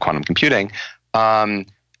in quantum computing,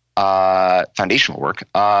 foundational work.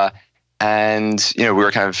 And we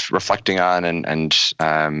were kind of reflecting on and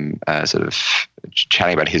sort of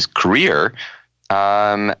chatting about his career,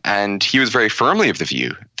 and he was very firmly of the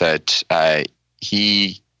view that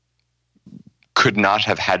he could not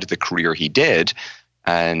have had the career he did,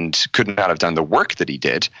 and could not have done the work that he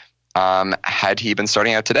did had he been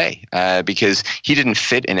starting out today, because he didn't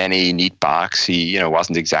fit in any neat box. He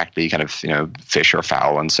wasn't exactly kind of fish or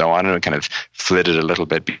fowl and so on, and kind of flitted a little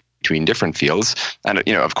bit between different fields. And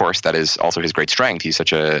of course, that is also his great strength. He's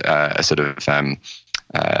such a sort of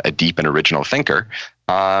a deep and original thinker.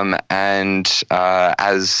 And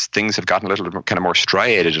as things have gotten a little bit kind of more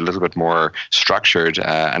striated, a little bit more structured,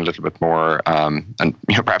 and a little bit more, and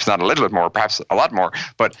perhaps not a little bit more, perhaps a lot more,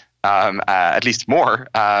 but at least more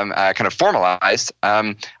kind of formalized,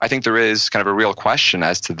 I think there is kind of a real question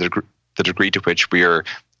as to the degree to which we are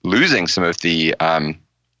losing some of the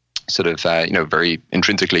sort of very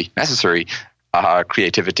intrinsically necessary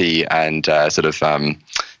creativity and sort of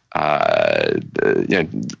the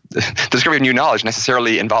discovery of new knowledge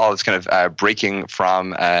necessarily involves kind of breaking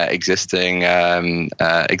from existing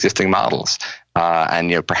models,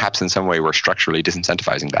 and perhaps in some way we're structurally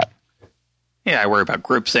disincentivizing that. Yeah, I worry about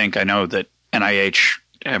groupthink. I know that NIH,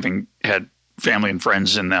 having had family and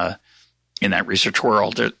friends in that research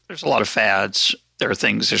world, there's a lot of fads. There are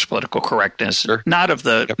things, there's political correctness, not of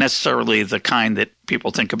the necessarily the kind that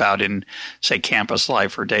people think about in, say, campus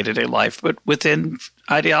life or day-to-day life, but within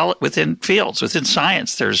fields, within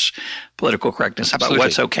science, there's political correctness about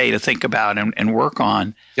what's okay to think about and work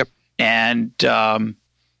on. Yep. And and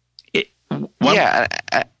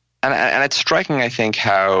it's striking, I think,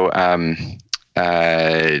 how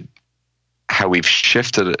how we've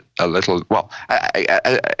shifted a little. Well,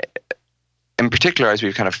 in particular, as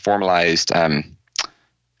we've kind of formalized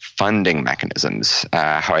funding mechanisms,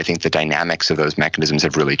 how I think the dynamics of those mechanisms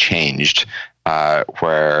have really changed.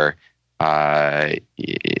 Where I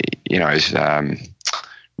was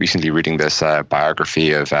recently reading this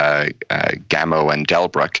biography of Gamow and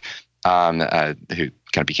Delbruck, who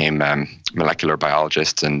kind of became molecular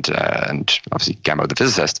biologists, and obviously Gamow the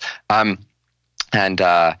physicist.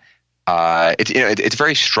 It's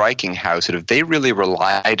very striking how sort of they really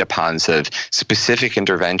relied upon sort of specific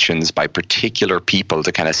interventions by particular people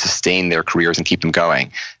to kind of sustain their careers and keep them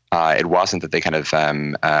going. It wasn't that they kind of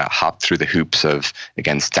hopped through the hoops of,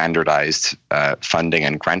 again, standardized funding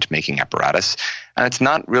and grant-making apparatus. And it's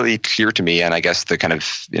not really clear to me, and I guess the kind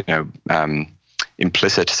of,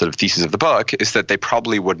 implicit sort of thesis of the book is that they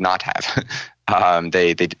probably would not have.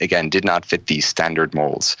 They again, did not fit these standard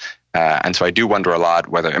molds. And so I do wonder a lot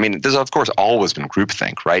whether, I mean, there's of course always been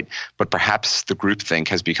groupthink, right? But perhaps the groupthink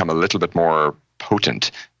has become a little bit more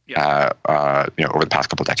potent over the past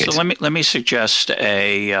couple of decades. So let me suggest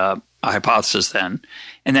a hypothesis then,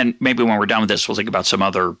 and then maybe when we're done with this, we'll think about some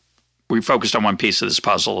other. We focused on one piece of this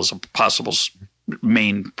puzzle as a possible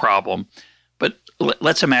main problem, but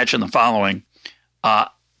let's imagine the following: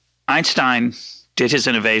 Einstein did his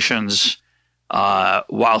innovations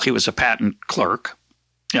while he was a patent clerk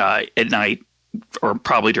at night, or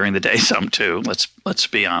probably during the day some too. Let's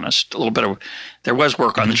be honest. A little bit of there was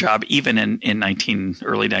work on the job even in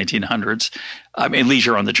early 1900s. I mean,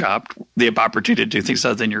 leisure on the job, the opportunity to do things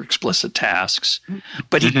other than your explicit tasks.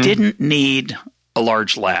 But he didn't need a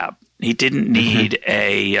large lab. He didn't need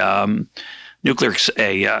a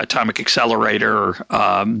atomic accelerator,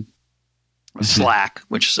 SLAC,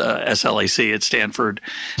 which is SLAC at Stanford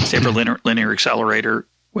Linear Accelerator.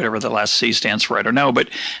 Whatever the last C stands for, I don't know. But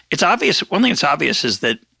it's obvious. One thing that's obvious is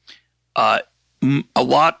that a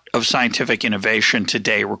lot of scientific innovation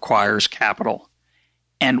today requires capital.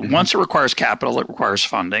 And once it requires capital, it requires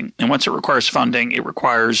funding. And once it requires funding, it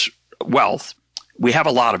requires wealth. We have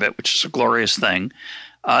a lot of it, which is a glorious thing.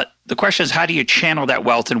 The question is, how do you channel that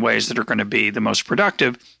wealth in ways that are going to be the most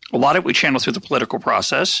productive? A lot of it we channel through the political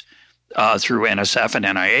process, through NSF and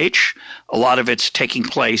NIH. A lot of it's taking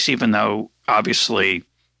place, even though obviously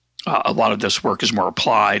a lot of this work is more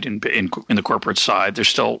applied in the corporate side. There's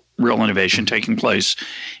still real innovation taking place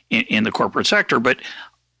in the corporate sector, but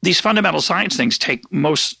these fundamental science things take a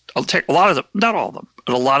lot of them, not all of them,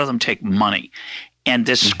 but a lot of them take money. And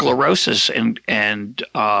this sclerosis and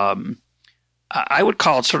I would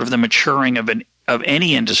call it sort of the maturing of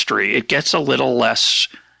any industry. It gets a little less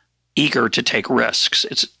eager to take risks.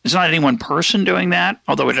 It's not any one person doing that,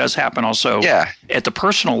 although it does happen also at the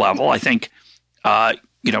personal level. I think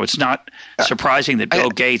it's not surprising that Bill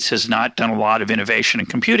Gates has not done a lot of innovation in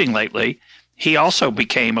computing lately. He also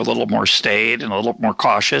became a little more staid and a little more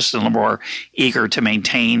cautious and a little more eager to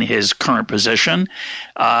maintain his current position.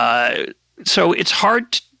 So it's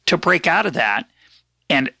hard to break out of that.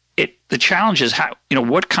 And the challenge is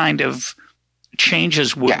what kind of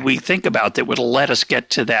changes would we think about that would let us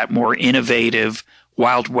get to that more innovative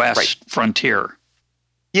Wild West frontier?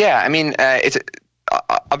 Yeah, I mean, it's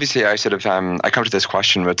obviously I sort of I come to this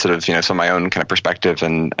question with sort of some of my own kind of perspective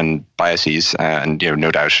and biases and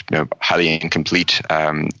no doubt highly incomplete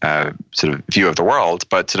sort of view of the world.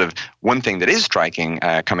 But sort of one thing that is striking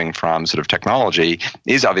coming from sort of technology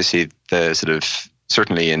is obviously the sort of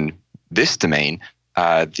certainly in this domain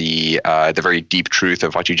the very deep truth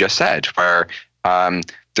of what you just said, where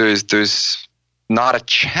there's not a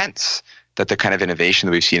chance that the kind of innovation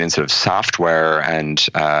that we've seen in sort of software and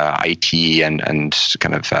IT and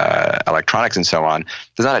kind of electronics and so on,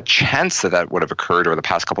 there's not a chance that would have occurred over the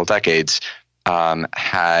past couple of decades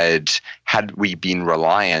had we been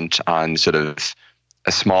reliant on sort of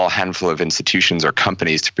a small handful of institutions or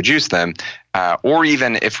companies to produce them, or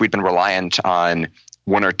even if we'd been reliant on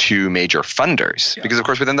one or two major funders, because of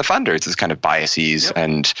course within the funders there's kind of biases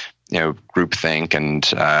and groupthink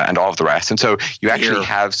and all of the rest, and so you actually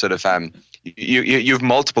have sort of you have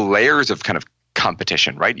multiple layers of kind of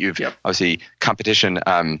competition, right? You've obviously competition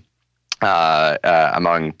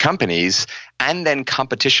among companies, and then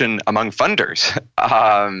competition among funders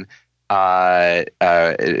who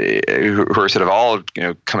are sort of all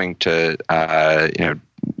coming to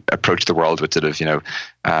approach the world with sort of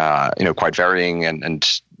quite varying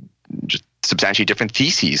and just substantially different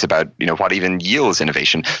theses about what even yields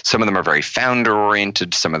innovation. Some of them are very founder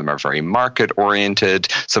oriented, some of them are very market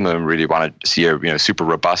oriented, some of them really want to see a super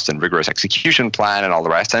robust and rigorous execution plan and all the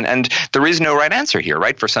rest. And there is no right answer here,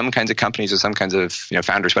 right? For some kinds of companies or some kinds of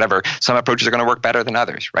founders, whatever, some approaches are going to work better than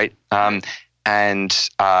others, right? and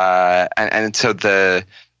so the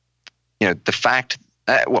fact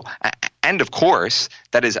and of course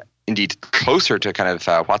that is indeed closer to kind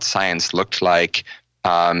of what science looked like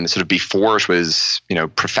sort of before it was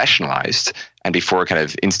professionalized and before kind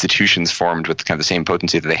of institutions formed with kind of the same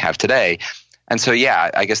potency that they have today. And so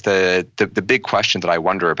I guess the big question that I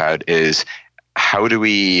wonder about is how do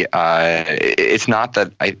we it's not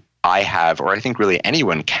that I have, or I think really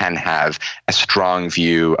anyone can have, a strong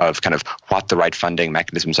view of kind of what the right funding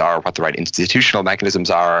mechanisms are, what the right institutional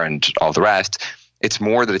mechanisms are, and all the rest. It's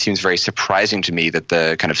more that it seems very surprising to me that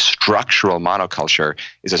the kind of structural monoculture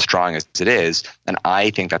is as strong as it is, and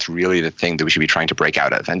I think that's really the thing that we should be trying to break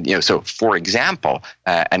out of. And so for example,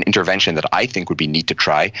 an intervention that I think would be neat to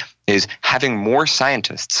try is having more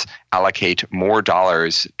scientists allocate more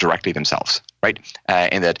dollars directly themselves. Right?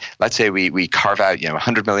 In that, let's say we carve out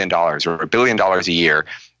 $100 million or $1 billion a year,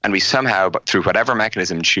 and we somehow, through whatever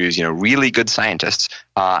mechanism, choose really good scientists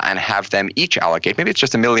and have them each allocate. Maybe it's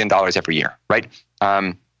just $1 million every year, right?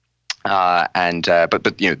 But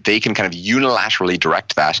they can kind of unilaterally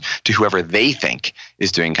direct that to whoever they think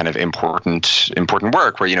is doing kind of important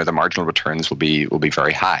work, where the marginal returns will be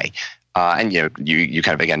very high. And you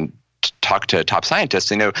kind of again talk to top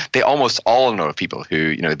scientists, they almost all know of people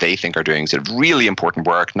who they think are doing sort of really important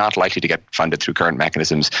work, not likely to get funded through current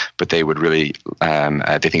mechanisms, but they would really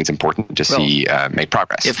they think it's important to see make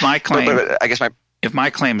progress. If my claim, if my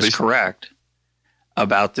claim is correct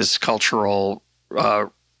about this cultural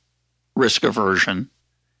risk aversion,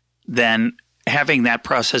 then having that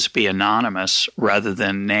process be anonymous rather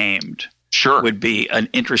than named would be an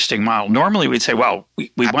interesting model. Normally, we'd say, well, we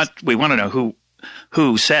want to know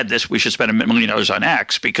who said this, we should spend $1 million on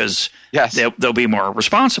X because they'll be more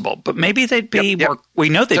responsible. But maybe they'd be more. We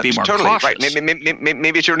know they'd be more cautious. Right.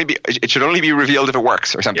 Maybe it should only be revealed if it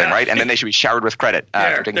works or something, right? And then they should be showered with credit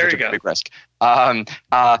for taking such a big risk. But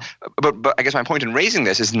I guess my point in raising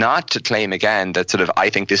this is not to claim again that sort of I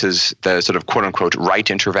think this is the sort of quote unquote right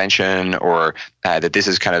intervention, or that this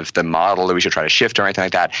is kind of the model that we should try to shift or anything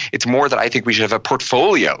like that. It's more that I think we should have a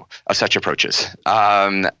portfolio of such approaches.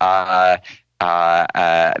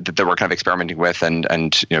 That we're kind of experimenting with and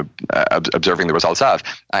observing the results of.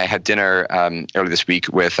 I had dinner earlier this week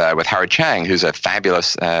with Howard Chang, who's a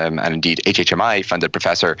fabulous and indeed HHMI funded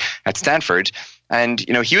professor at Stanford, and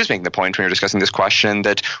he was making the point when we were discussing this question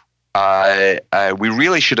that we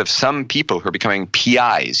really should have some people who are becoming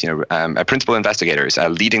PIs, principal investigators,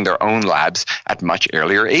 leading their own labs at much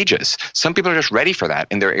earlier ages. Some people are just ready for that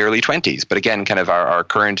in their early 20s, but again, kind of our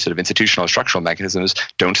current sort of institutional structural mechanisms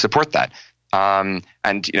don't support that.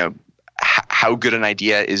 How good an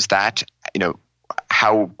idea is that?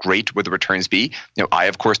 How great would the returns be? I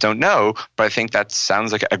of course don't know, but I think that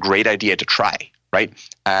sounds like a great idea to try, right?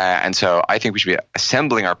 And so I think we should be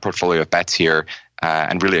assembling our portfolio of bets here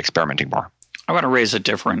and really experimenting more. I want to raise a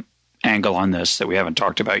different angle on this that we haven't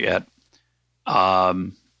talked about yet. I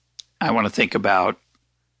want to think about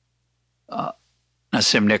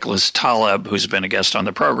Nassim Nicholas Taleb, who's been a guest on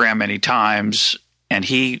the program many times, and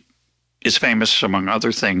he is famous, among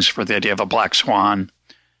other things, for the idea of a black swan,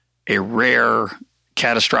 a rare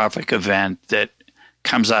catastrophic event that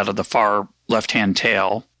comes out of the far left-hand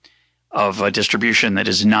tail of a distribution that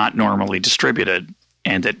is not normally distributed,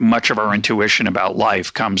 and that much of our intuition about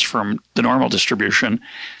life comes from the normal distribution.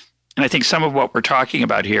 And I think some of what we're talking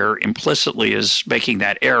about here implicitly is making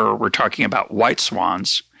that error. We're talking about white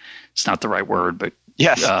swans. It's not the right word, but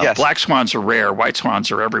yes. Black swans are rare. White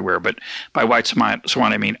swans are everywhere. But by white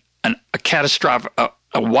swan, I mean a catastrophic,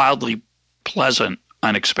 a wildly pleasant,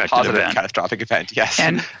 unexpected event. Catastrophic event, yes.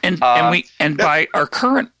 And by our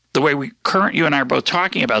the way you and I are both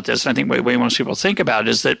talking about this, and I think the way most people think about it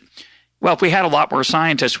is that, well, if we had a lot more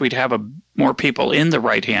scientists, we'd have more people in the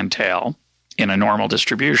right-hand tail in a normal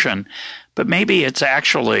distribution. But maybe it's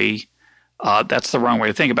actually that's the wrong way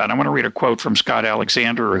to think about it. I want to read a quote from Scott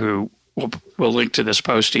Alexander, who will link to this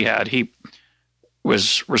post he had. He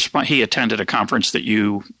attended a conference that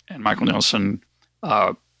you and Michael Nielsen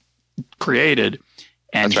created,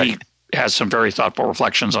 and he has some very thoughtful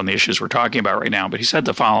reflections on the issues we're talking about right now. But he said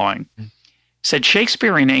the following. He said,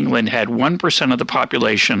 Shakespeare in England had 1% of the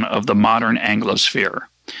population of the modern Anglosphere,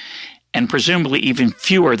 and presumably even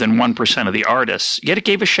fewer than 1% of the artists, yet it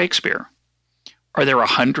gave us Shakespeare. Are there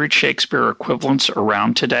 100 Shakespeare equivalents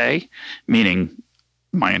around today? Meaning,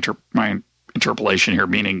 my interpolation here,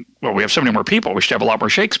 meaning, well, we have so many more people, we should have a lot more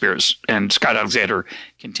Shakespeares. And Scott Alexander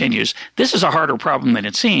continues, this is a harder problem than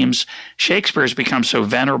it seems. Shakespeare has become so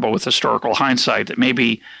venerable with historical hindsight that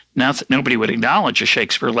maybe nobody would acknowledge a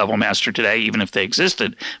Shakespeare-level master today, even if they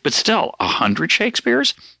existed. But still, 100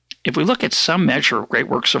 Shakespeares? if we look at some measure of great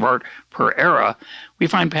works of art per era, we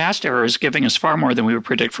find past eras giving us far more than we would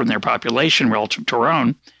predict from their population relative to our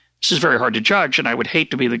own. This is very hard to judge, and I would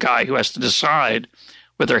hate to be the guy who has to decide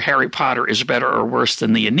whether Harry Potter is better or worse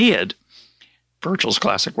than the Aeneid, Virgil's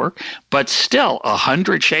classic work, but still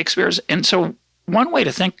 100 Shakespeares. And so one way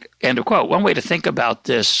to think, end of quote, one way to think about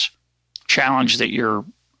this challenge that you're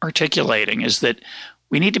articulating is that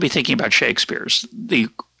we need to be thinking about Shakespeare's, the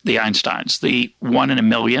Einsteins, the 1 in a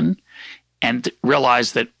million, and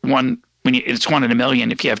realize that it's 1 in a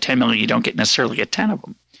million. If you have 10 million, you don't necessarily get 10 of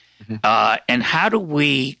them. Mm-hmm. And how do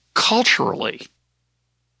we culturally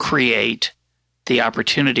create the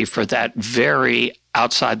opportunity for that very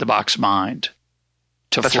outside-the-box mind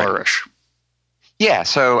to flourish? Right. Yeah,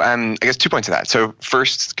 so I guess 2 points to that. So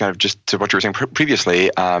first, kind of just to what you were saying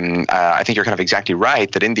previously, I think you're kind of exactly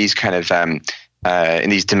right that in these kind of in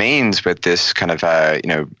these domains with this kind of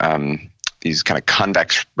these kind of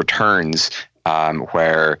convex returns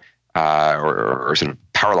where or sort of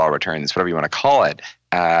parallel returns, whatever you want to call it.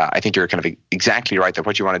 I think you're kind of exactly right that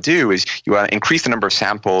what you want to do is you want to increase the number of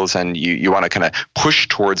samples and you want to kind of push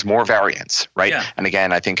towards more variance, right? Yeah. And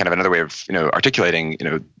again, I think kind of another way of articulating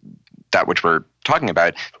that which we're talking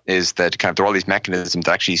about is that kind of there are all these mechanisms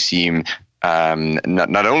that actually seem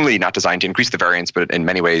not only not designed to increase the variance, but in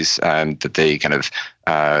many ways that they kind of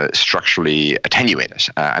structurally attenuate it,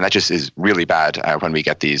 and that just is really bad when we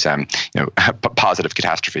get these positive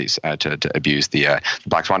catastrophes to abuse the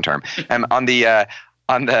black swan term.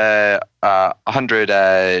 On the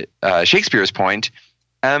 100 Shakespeare's point,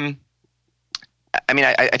 I mean,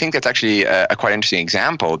 I think that's actually a quite interesting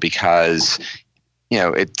example because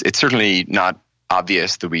it's certainly not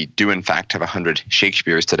obvious that we do in fact have 100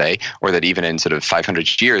 Shakespeares today, or that even in sort of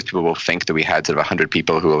 500 years people will think that we had sort of 100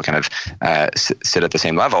 people who will kind of sit at the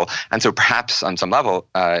same level. And so perhaps on some level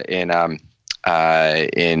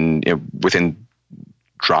within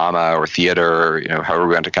drama or theater, or however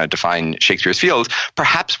we want to kind of define Shakespeare's field,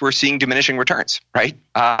 perhaps we're seeing diminishing returns, right?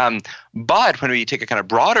 But when we take a kind of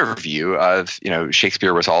broader view of,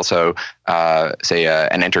 Shakespeare was also, say,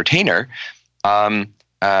 an entertainer,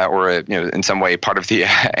 or in some way part of the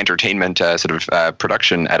entertainment sort of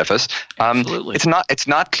production edifice. It's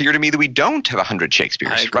not clear to me that we don't have 100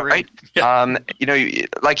 Shakespeares, right? Yep.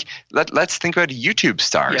 Let's think about YouTube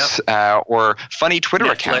stars, or funny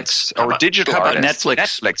Twitter accounts, or digital artists,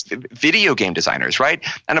 Netflix, video game designers, right?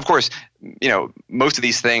 And of course, most of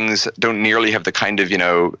these things don't nearly have the kind of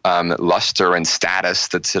luster and status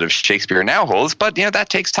that sort of Shakespeare now holds, but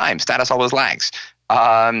that takes time. Status always lags.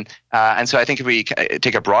 And so I think if we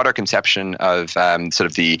take a broader conception of sort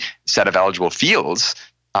of the set of eligible fields,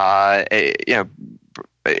 again,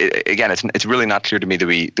 it's really not clear to me that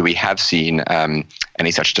we have seen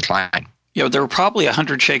any such decline. There were probably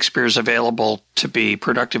 100 Shakespeares available to be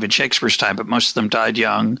productive in Shakespeare's time, but most of them died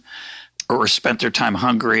young or spent their time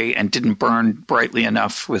hungry and didn't burn brightly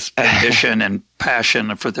enough with ambition and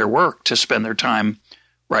passion for their work to spend their time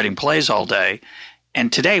writing plays all day.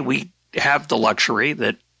 And today we have the luxury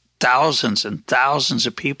that thousands and thousands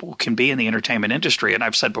of people can be in the entertainment industry. And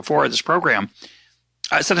I've said before in this program,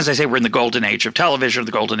 sometimes I say we're in the golden age of television,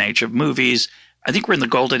 the golden age of movies. I think we're in the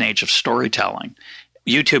golden age of storytelling.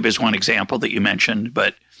 YouTube is one example that you mentioned,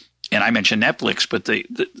 and I mentioned Netflix, but the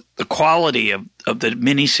quality of the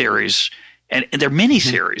miniseries, and they're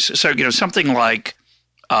miniseries. So, something like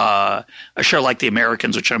a show like The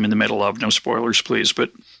Americans, which I'm in the middle of, no spoilers, please,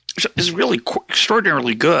 but is really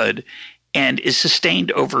extraordinarily good and is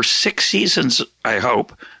sustained over 6 seasons, I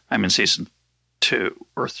hope. I'm in season 2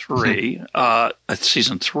 or 3,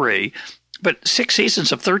 season 3, but 6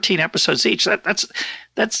 seasons of 13 episodes each. That's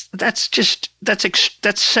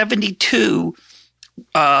 72.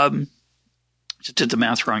 Did the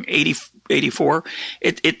math wrong? 84.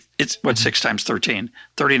 It's what 6 times 13?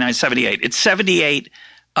 39, 78. It's 78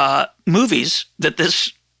 movies that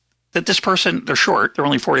this person, they're short, they're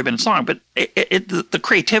only 40 minutes long, but the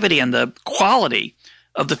creativity and the quality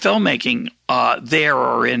of the filmmaking there,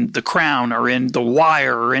 or in The Crown, or in The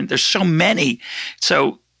Wire, and there's so many.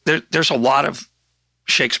 So there's a lot of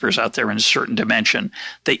Shakespeare's out there in a certain dimension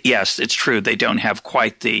that, yes, it's true, they don't have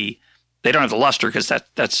the luster, because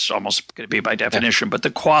that's almost going to be by definition, but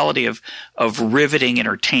the quality of riveting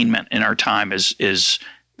entertainment in our time is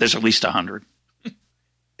there's at least 100.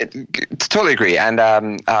 Totally agree, and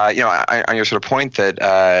on your sort of point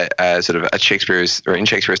that sort of at Shakespeare's, or in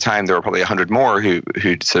Shakespeare's time, there were probably 100 more who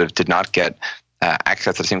sort of did not get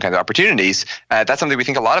access to the same kinds of opportunities. That's something we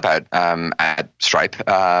think a lot about at Stripe.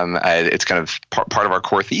 It's kind of part of our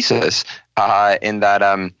core thesis in that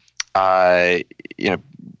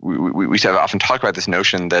we sort of often talk about this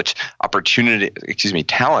notion that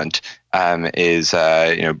talent is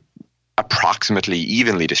approximately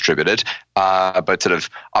evenly distributed, but sort of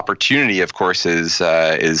opportunity, of course,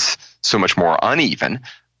 is so much more uneven,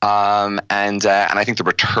 and I think the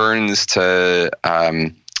returns to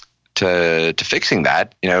fixing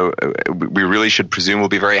that, we really should presume will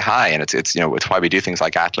be very high, and it's why we do things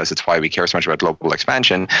like Atlas. It's why we care so much about global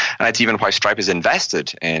expansion, and it's even why Stripe is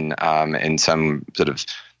invested in some sort of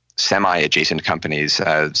semi-adjacent companies,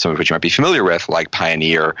 some of which you might be familiar with, like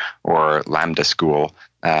Pioneer or Lambda School,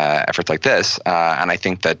 efforts like this. And I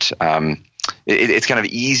think that it's kind of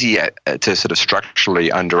easy to sort of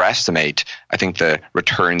structurally underestimate, I think, the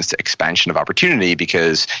returns to expansion of opportunity,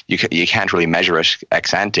 because you can't really measure it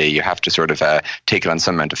ex ante. You have to sort of take it on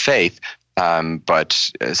some amount of faith. But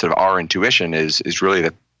sort of our intuition is really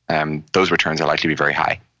that those returns are likely to be very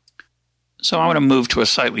high. So I want to move to a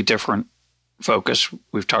slightly different focus.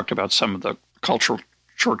 We've talked about some of the cultural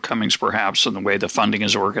shortcomings, perhaps, in the way the funding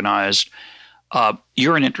is organized.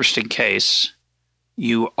 You're an interesting case.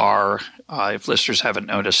 You are, if listeners haven't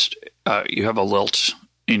noticed, you have a lilt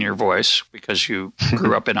in your voice because you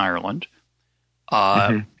grew up in Ireland.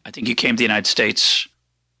 I think you came to the United States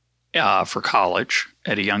for college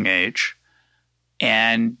at a young age.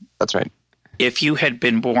 And that's right. If you had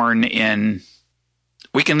been born in,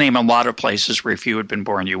 we can name a lot of places where if you had been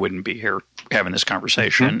born, you wouldn't be here having this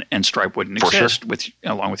conversation, and Stripe wouldn't exist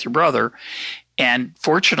along with your brother. And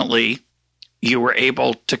fortunately, you were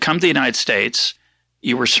able to come to the United States.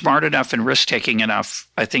 You were smart enough and risk-taking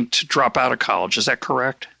enough, I think, to drop out of college. Is that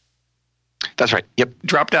correct? That's right. Yep.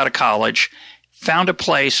 Dropped out of college, found a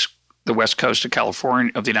place, the west coast of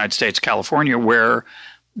California, of the United States, California, where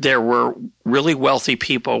there were really wealthy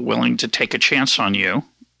people willing to take a chance on you.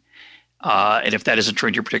 And if that isn't true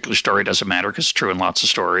in your particular story, it doesn't matter, because it's true in lots of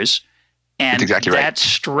stories. And that's exactly that right.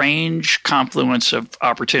 Strange confluence of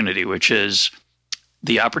opportunity, which is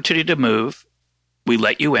the opportunity to move, we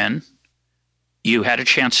let you in. You had a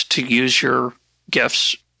chance to use your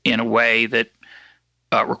gifts in a way that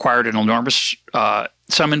required an enormous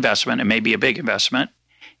some investment, and maybe a big investment,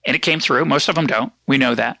 and it came through. Most of them don't. We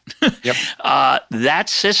know that. Yep. That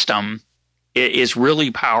system is really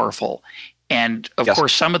powerful, and of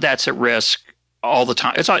course, some of that's at risk all the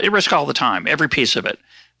time. It's at risk all the time. Every piece of it.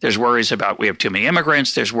 There's worries about we have too many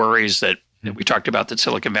immigrants. There's worries that we talked about that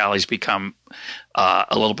Silicon Valley's become a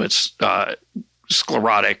little bit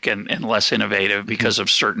sclerotic and less innovative because of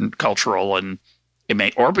certain cultural and it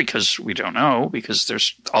may, or because we don't know, because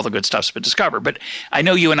there's all the good stuff's been discovered. But I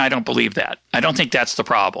know you and I don't believe that. I don't think that's the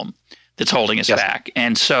problem that's holding us back.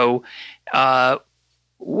 And so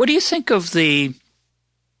what do you think of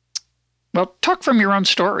well, talk from your own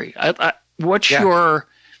story. What's your,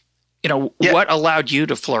 what allowed you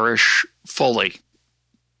to flourish fully?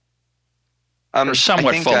 Or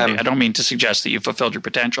somewhat fully. I don't mean to suggest that you fulfilled your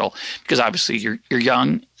potential, because obviously you're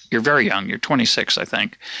young. You're very young. You're 26, I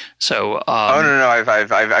think. So. No.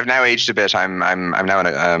 I've now aged a bit. I'm now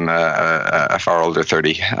a far older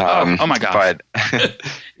 30. Oh my God. But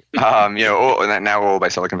now old by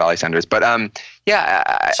Silicon Valley standards. But I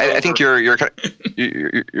think you're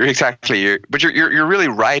exactly. But you're really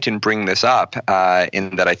right in bringing this up.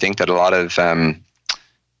 In that I think that a lot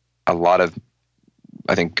of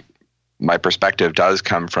I think. My perspective does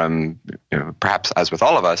come from, perhaps as with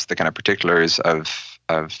all of us, the kind of particulars of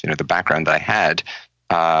the background that I had,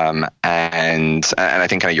 and I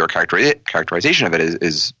think kind of your characterization of it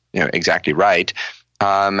is exactly right,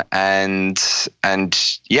 I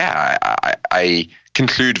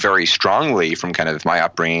conclude very strongly from kind of my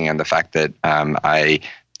upbringing and the fact that I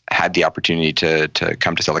had the opportunity to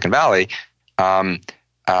come to Silicon Valley,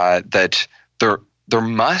 that there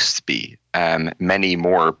must be many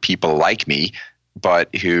more people like me,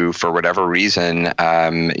 but who, for whatever reason,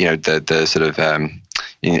 the sort of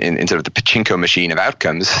in sort of the pachinko machine of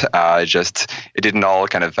outcomes, it didn't all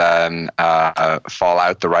kind of fall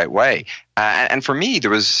out the right way. And for me, there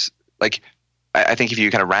was I think if you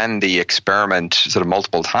kind of ran the experiment sort of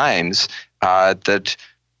multiple times, that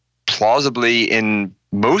plausibly in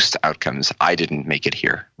most outcomes, I didn't make it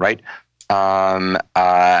here, right? And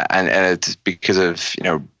it's because of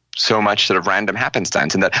so much sort of random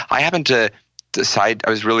happenstance, and that I happened to decide I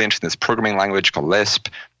was really interested in this programming language called Lisp.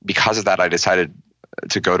 Because of that, I decided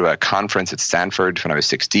to go to a conference at Stanford when I was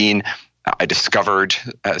 16. I discovered,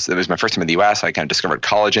 it was my first time in the U.S., I kind of discovered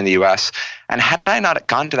college in the U.S. And had I not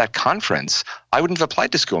gone to that conference, I wouldn't have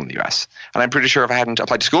applied to school in the U.S. And I'm pretty sure if I hadn't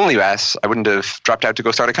applied to school in the U.S., I wouldn't have dropped out to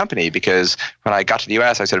go start a company, because when I got to the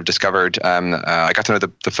U.S., I sort of discovered, I got to know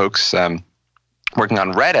the folks working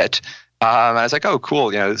on Reddit. And I was like, oh,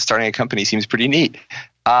 cool, starting a company seems pretty neat.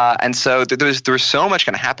 And so there was so much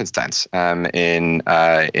kind of happenstance in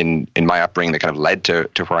my upbringing that kind of led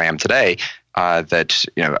to where I am today. That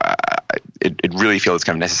it really feels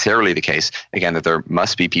kind of necessarily the case again that there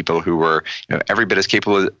must be people who were every bit as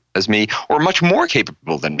capable as me or much more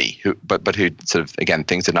capable than me, but who sort of again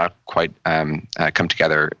things did not quite come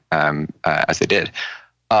together as they did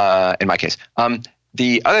in my case.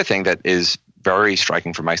 The other thing that is very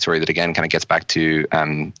striking from my story that again kind of gets back to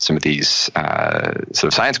some of these sort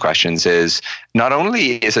of science questions is not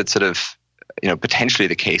only is it sort of potentially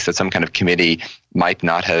the case that some kind of committee might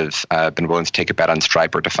not have been willing to take a bet on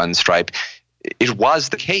Stripe or to fund Stripe. It was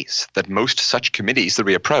the case that most such committees that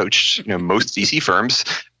we approached, most VC firms,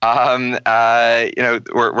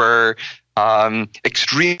 were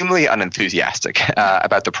extremely unenthusiastic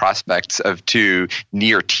about the prospects of two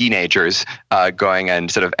near teenagers going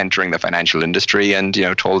and sort of entering the financial industry, and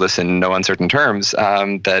told us in no uncertain terms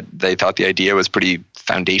that they thought the idea was pretty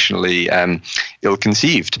foundationally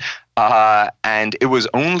ill-conceived. And it was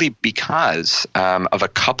only because of a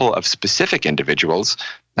couple of specific individuals,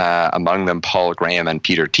 among them Paul Graham and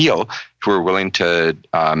Peter Thiel, who were willing to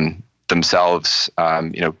themselves,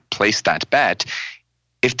 place that bet.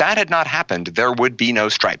 If that had not happened, there would be no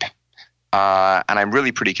Stripe. And I'm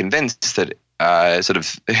really pretty convinced that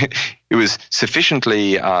it was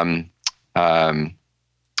sufficiently our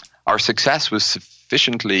success was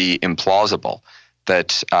sufficiently implausible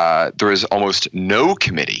that there is almost no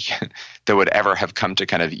committee that would ever have come to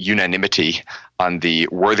kind of unanimity on the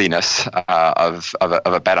worthiness of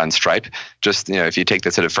a bet on Stripe. Just if you take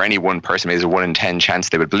that sort of for any one person, there's a 1 in 10 chance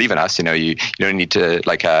they would believe in us. You don't need to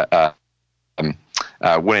like 1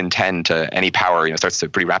 in 10 to any power. Starts to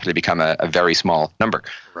pretty rapidly become a very small number.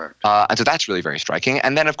 Right. And so that's really very striking.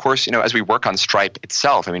 And then of course, as we work on Stripe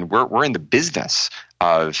itself, I mean, we're in the business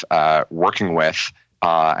of working with.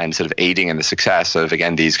 And sort of aiding in the success of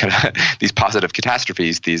again these kind of these positive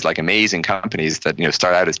catastrophes, these like amazing companies that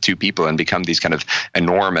start out as two people and become these kind of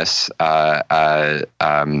enormous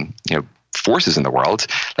forces in the world.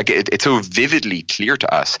 Like it's so vividly clear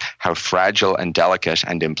to us how fragile and delicate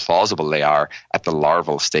and implausible they are at the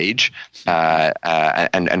larval stage,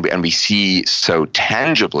 and we see so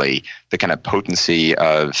tangibly the kind of potency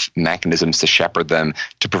of mechanisms to shepherd them,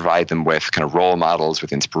 to provide them with kind of role models,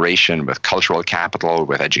 with inspiration, with cultural capital,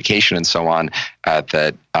 with education, and so on.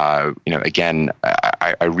 That again,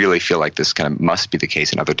 I really feel like this kind of must be the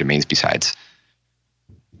case in other domains besides.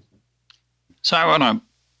 So I want to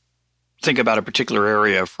think about a particular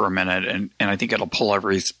area for a minute, and I think it'll pull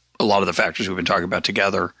a lot of the factors we've been talking about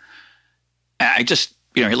together. I just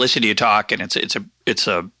listen to you talk, and I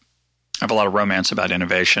have a lot of romance about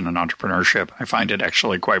innovation and entrepreneurship. I find it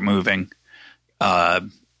actually quite moving,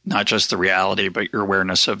 not just the reality, but your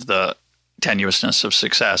awareness of the tenuousness of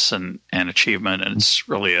success and achievement, and it's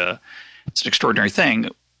really it's an extraordinary thing.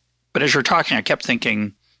 But as you're talking, I kept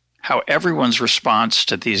thinking how everyone's response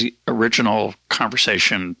to the original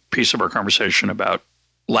piece of our conversation about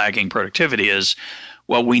lagging productivity is,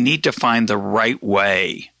 well, we need to find the right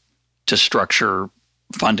way to structure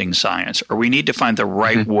funding science, or we need to find the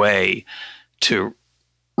right way to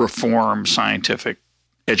reform scientific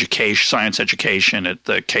education, science education at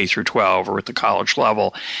the K through 12 or at the college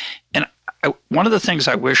level. And one of the things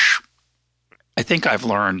I think I've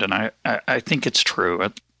learned, and I think it's true,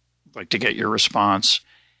 I'd like to get your response,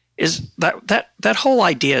 is that whole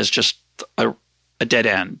idea is just a dead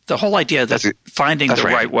end. The whole idea that finding the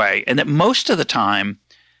right way, and that most of the time,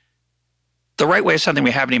 the right way is something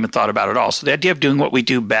we haven't even thought about at all. So the idea of doing what we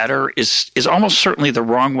do better is almost certainly the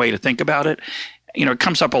wrong way to think about it. It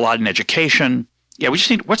comes up a lot in education. Yeah, we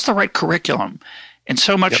just need, what's the right curriculum? And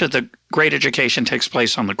so much of the great education takes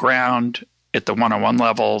place on the ground, at the one-on-one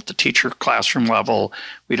level, the teacher classroom level.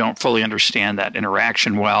 We don't fully understand that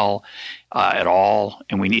interaction well at all,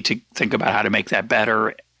 and we need to think about how to make that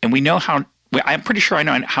better. And we know how. I'm pretty sure I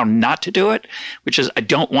know how not to do it, which is I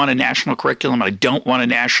don't want a national curriculum. I don't want a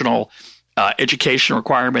national education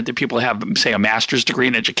requirement that people have, say, a master's degree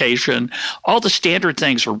in education. All the standard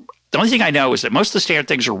things are – the only thing I know is that most of the standard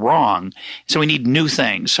things are wrong, so we need new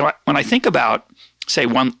things. So when I think about, say,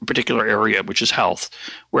 one particular area, which is health,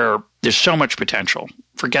 where there's so much potential,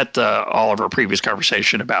 forget all of our previous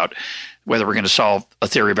conversation about whether we're going to solve a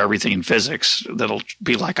theory of everything in physics that'll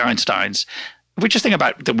be like Einstein's. If we just think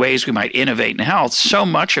about the ways we might innovate in health, so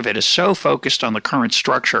much of it is so focused on the current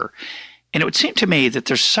structure. And it would seem to me that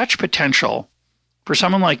there's such potential for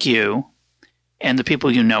someone like you and the people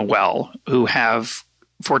you know well who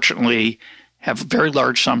fortunately have very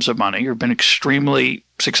large sums of money or been extremely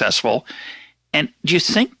successful. And do you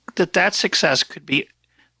think that success could be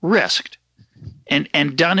risked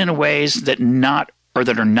and done in ways that not or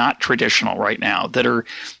that are not traditional right now that are,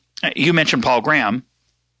 you mentioned Paul Graham.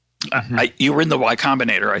 You were in the Y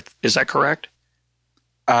Combinator. Is that correct?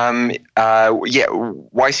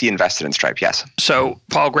 YC invested in Stripe, yes. So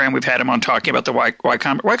Paul Graham, we've had him on talking about the Y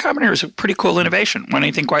Combinator. Y Combinator is a pretty cool innovation. When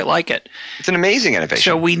anything quite like it. It's an amazing innovation.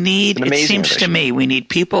 So we need, it seems to me, we need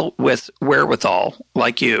people with wherewithal,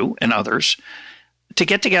 like you and others, to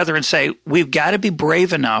get together and say, we've got to be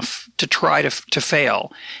brave enough to try to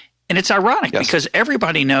fail. And it's ironic because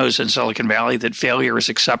everybody knows in Silicon Valley that failure is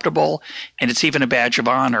acceptable and it's even a badge of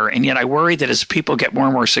honor. And yet I worry that as people get more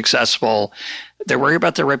and more successful, they worry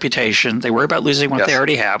about their reputation. They worry about losing what they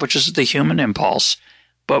already have, which is the human impulse.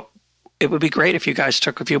 But it would be great if you guys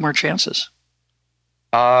took a few more chances.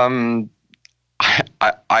 I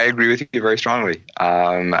agree with you very strongly.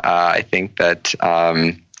 I think that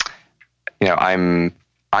I'm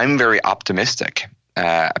very optimistic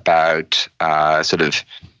about sort of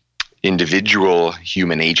individual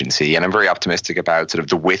human agency, and I'm very optimistic about sort of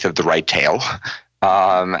the width of the right tail,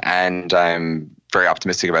 and I'm very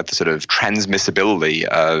optimistic about the sort of transmissibility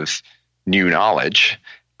of new knowledge,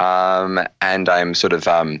 and I'm sort of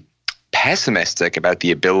pessimistic about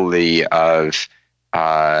the ability of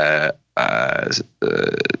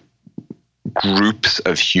groups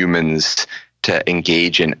of humans to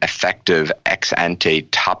engage in effective ex ante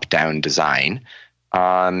top-down design.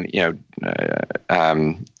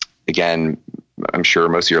 Again, I'm sure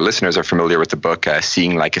most of your listeners are familiar with the book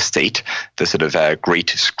Seeing Like a State, the sort of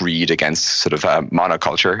great screed against sort of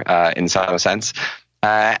monoculture in some sense.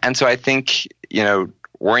 And so I think,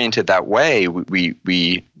 oriented that way,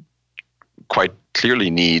 we quite clearly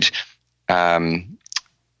need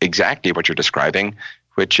exactly what you're describing,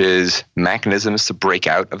 which is mechanisms to break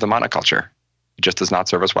out of the monoculture. It just does not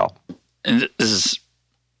serve us well. And this is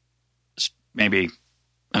maybe,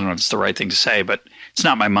 I don't know if it's the right thing to say, but it's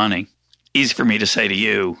not my money. Easy for me to say to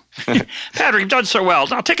you, Patrick, you've done so well.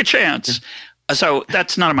 Now take a chance. So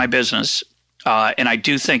that's none of my business. And I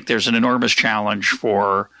do think there's an enormous challenge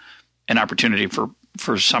for an opportunity for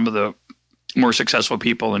some of the more successful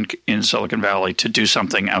people in Silicon Valley to do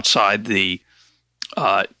something outside the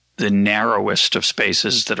narrowest of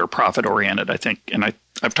spaces that are profit oriented, I think. And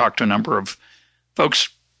I've talked to a number of folks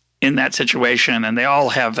in that situation, and they all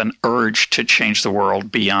have an urge to change the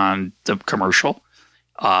world beyond the commercial.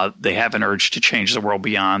 They have an urge to change the world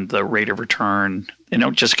beyond the rate of return. They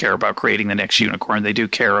don't just care about creating the next unicorn. They do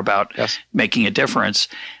care about making a difference.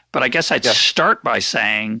 But I guess I'd start by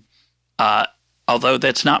saying, although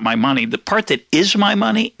that's not my money, the part that is my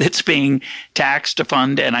money that's being taxed to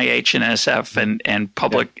fund NIH and NSF and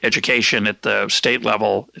public education at the state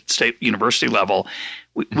level, state university level,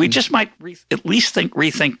 we just might at least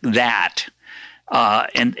rethink that,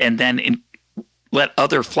 and then let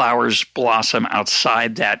other flowers blossom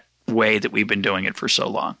outside that way that we've been doing it for so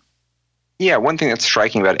long. Yeah, one thing that's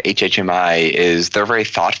striking about HHMI is they're very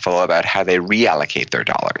thoughtful about how they reallocate their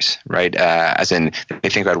dollars, right? As in, they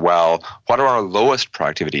think about, well, what are our lowest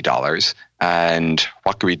productivity dollars, and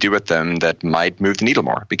what can we do with them that might move the needle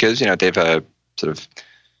more? Because they've a sort of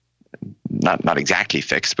not exactly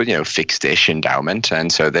fixed, but fixed-ish endowment,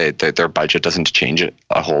 and so their budget doesn't change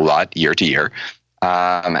a whole lot year to year,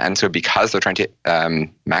 and so because they're trying to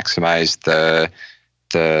maximize the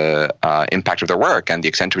impact of their work and the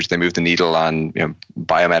extent to which they move the needle on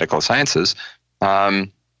biomedical sciences,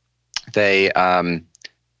 they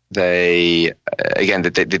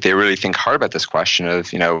really think hard about this question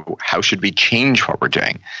of how should we change what we're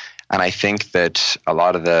doing. And I think that a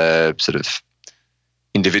lot of the sort of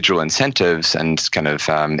individual incentives and kind of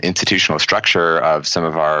institutional structure of some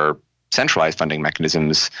of our centralized funding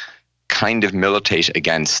mechanisms kind of militate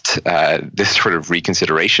against this sort of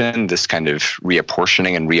reconsideration, this kind of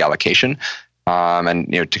reapportioning and reallocation.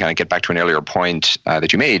 And to kind of get back to an earlier point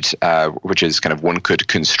that you made, which is kind of one could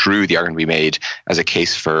construe the argument we made as a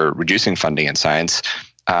case for reducing funding in science.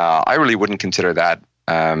 I really wouldn't consider that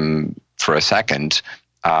for a second.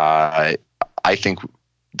 I think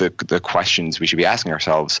the questions we should be asking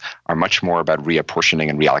ourselves are much more about reapportioning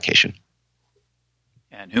and reallocation.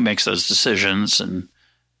 And who makes those decisions? And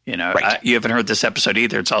right. You haven't heard this episode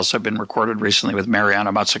either. It's also been recorded recently with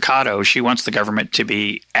Mariana Mazzucato. She wants the government to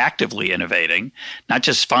be actively innovating, not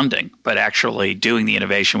just funding, but actually doing the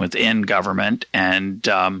innovation within government. And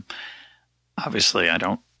obviously,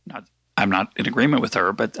 I'm not in agreement with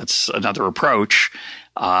her, but that's another approach.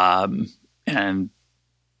 But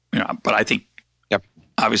I think,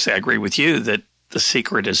 obviously, I agree with you that the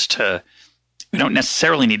secret is we don't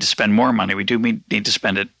necessarily need to spend more money. We do need to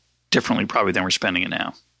spend it differently probably than we're spending it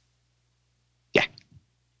now.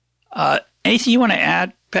 Yeah. Anything you want to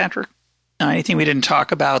add, Patrick? Anything we didn't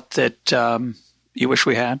talk about that you wish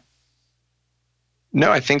we had?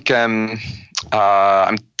 No, I think I'm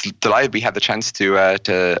delighted we had the chance to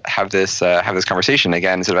have this conversation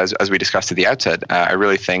again. Sort of as we discussed at the outset, I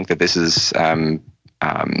really think that this is.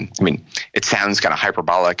 It sounds kind of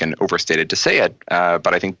hyperbolic and overstated to say it,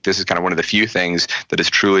 but I think this is kind of one of the few things that is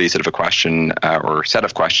truly sort of a question or set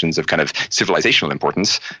of questions of kind of civilizational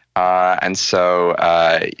importance. And so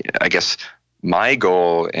I guess my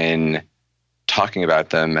goal in talking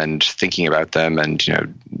about them and thinking about them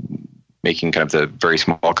and, making kind of the very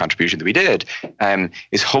small contribution that we did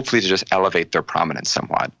is hopefully to just elevate their prominence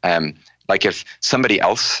somewhat. Like if somebody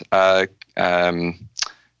else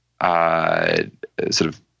sort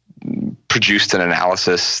of produced an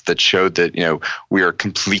analysis that showed that we are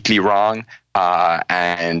completely wrong,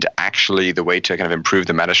 and actually the way to kind of improve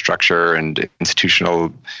the metastructure and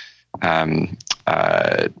institutional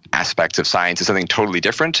aspects of science is something totally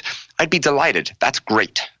different, I'd be delighted. That's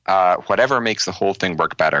great. Whatever makes the whole thing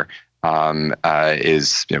work better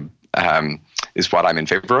is what I'm in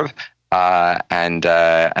favor of. And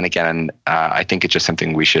again, I think it's just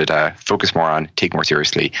something we should focus more on, take more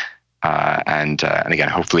seriously, and again,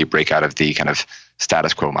 hopefully break out of the kind of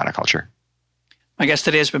status quo monoculture. My guest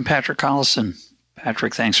today has been Patrick Collison.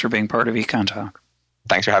 Patrick, thanks for being part of EconTalk.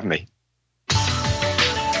 Thanks for having me.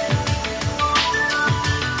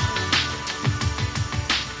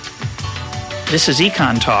 This is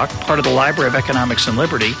EconTalk, part of the Library of Economics and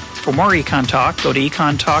Liberty. For more EconTalk, go to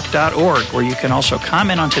econtalk.org, where you can also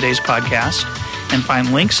comment on today's podcast and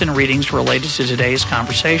find links and readings related to today's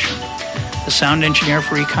conversation. The sound engineer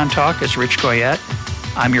for EconTalk is Rich Goyette.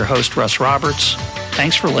 I'm your host, Russ Roberts.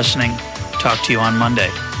 Thanks for listening. Talk to you on Monday.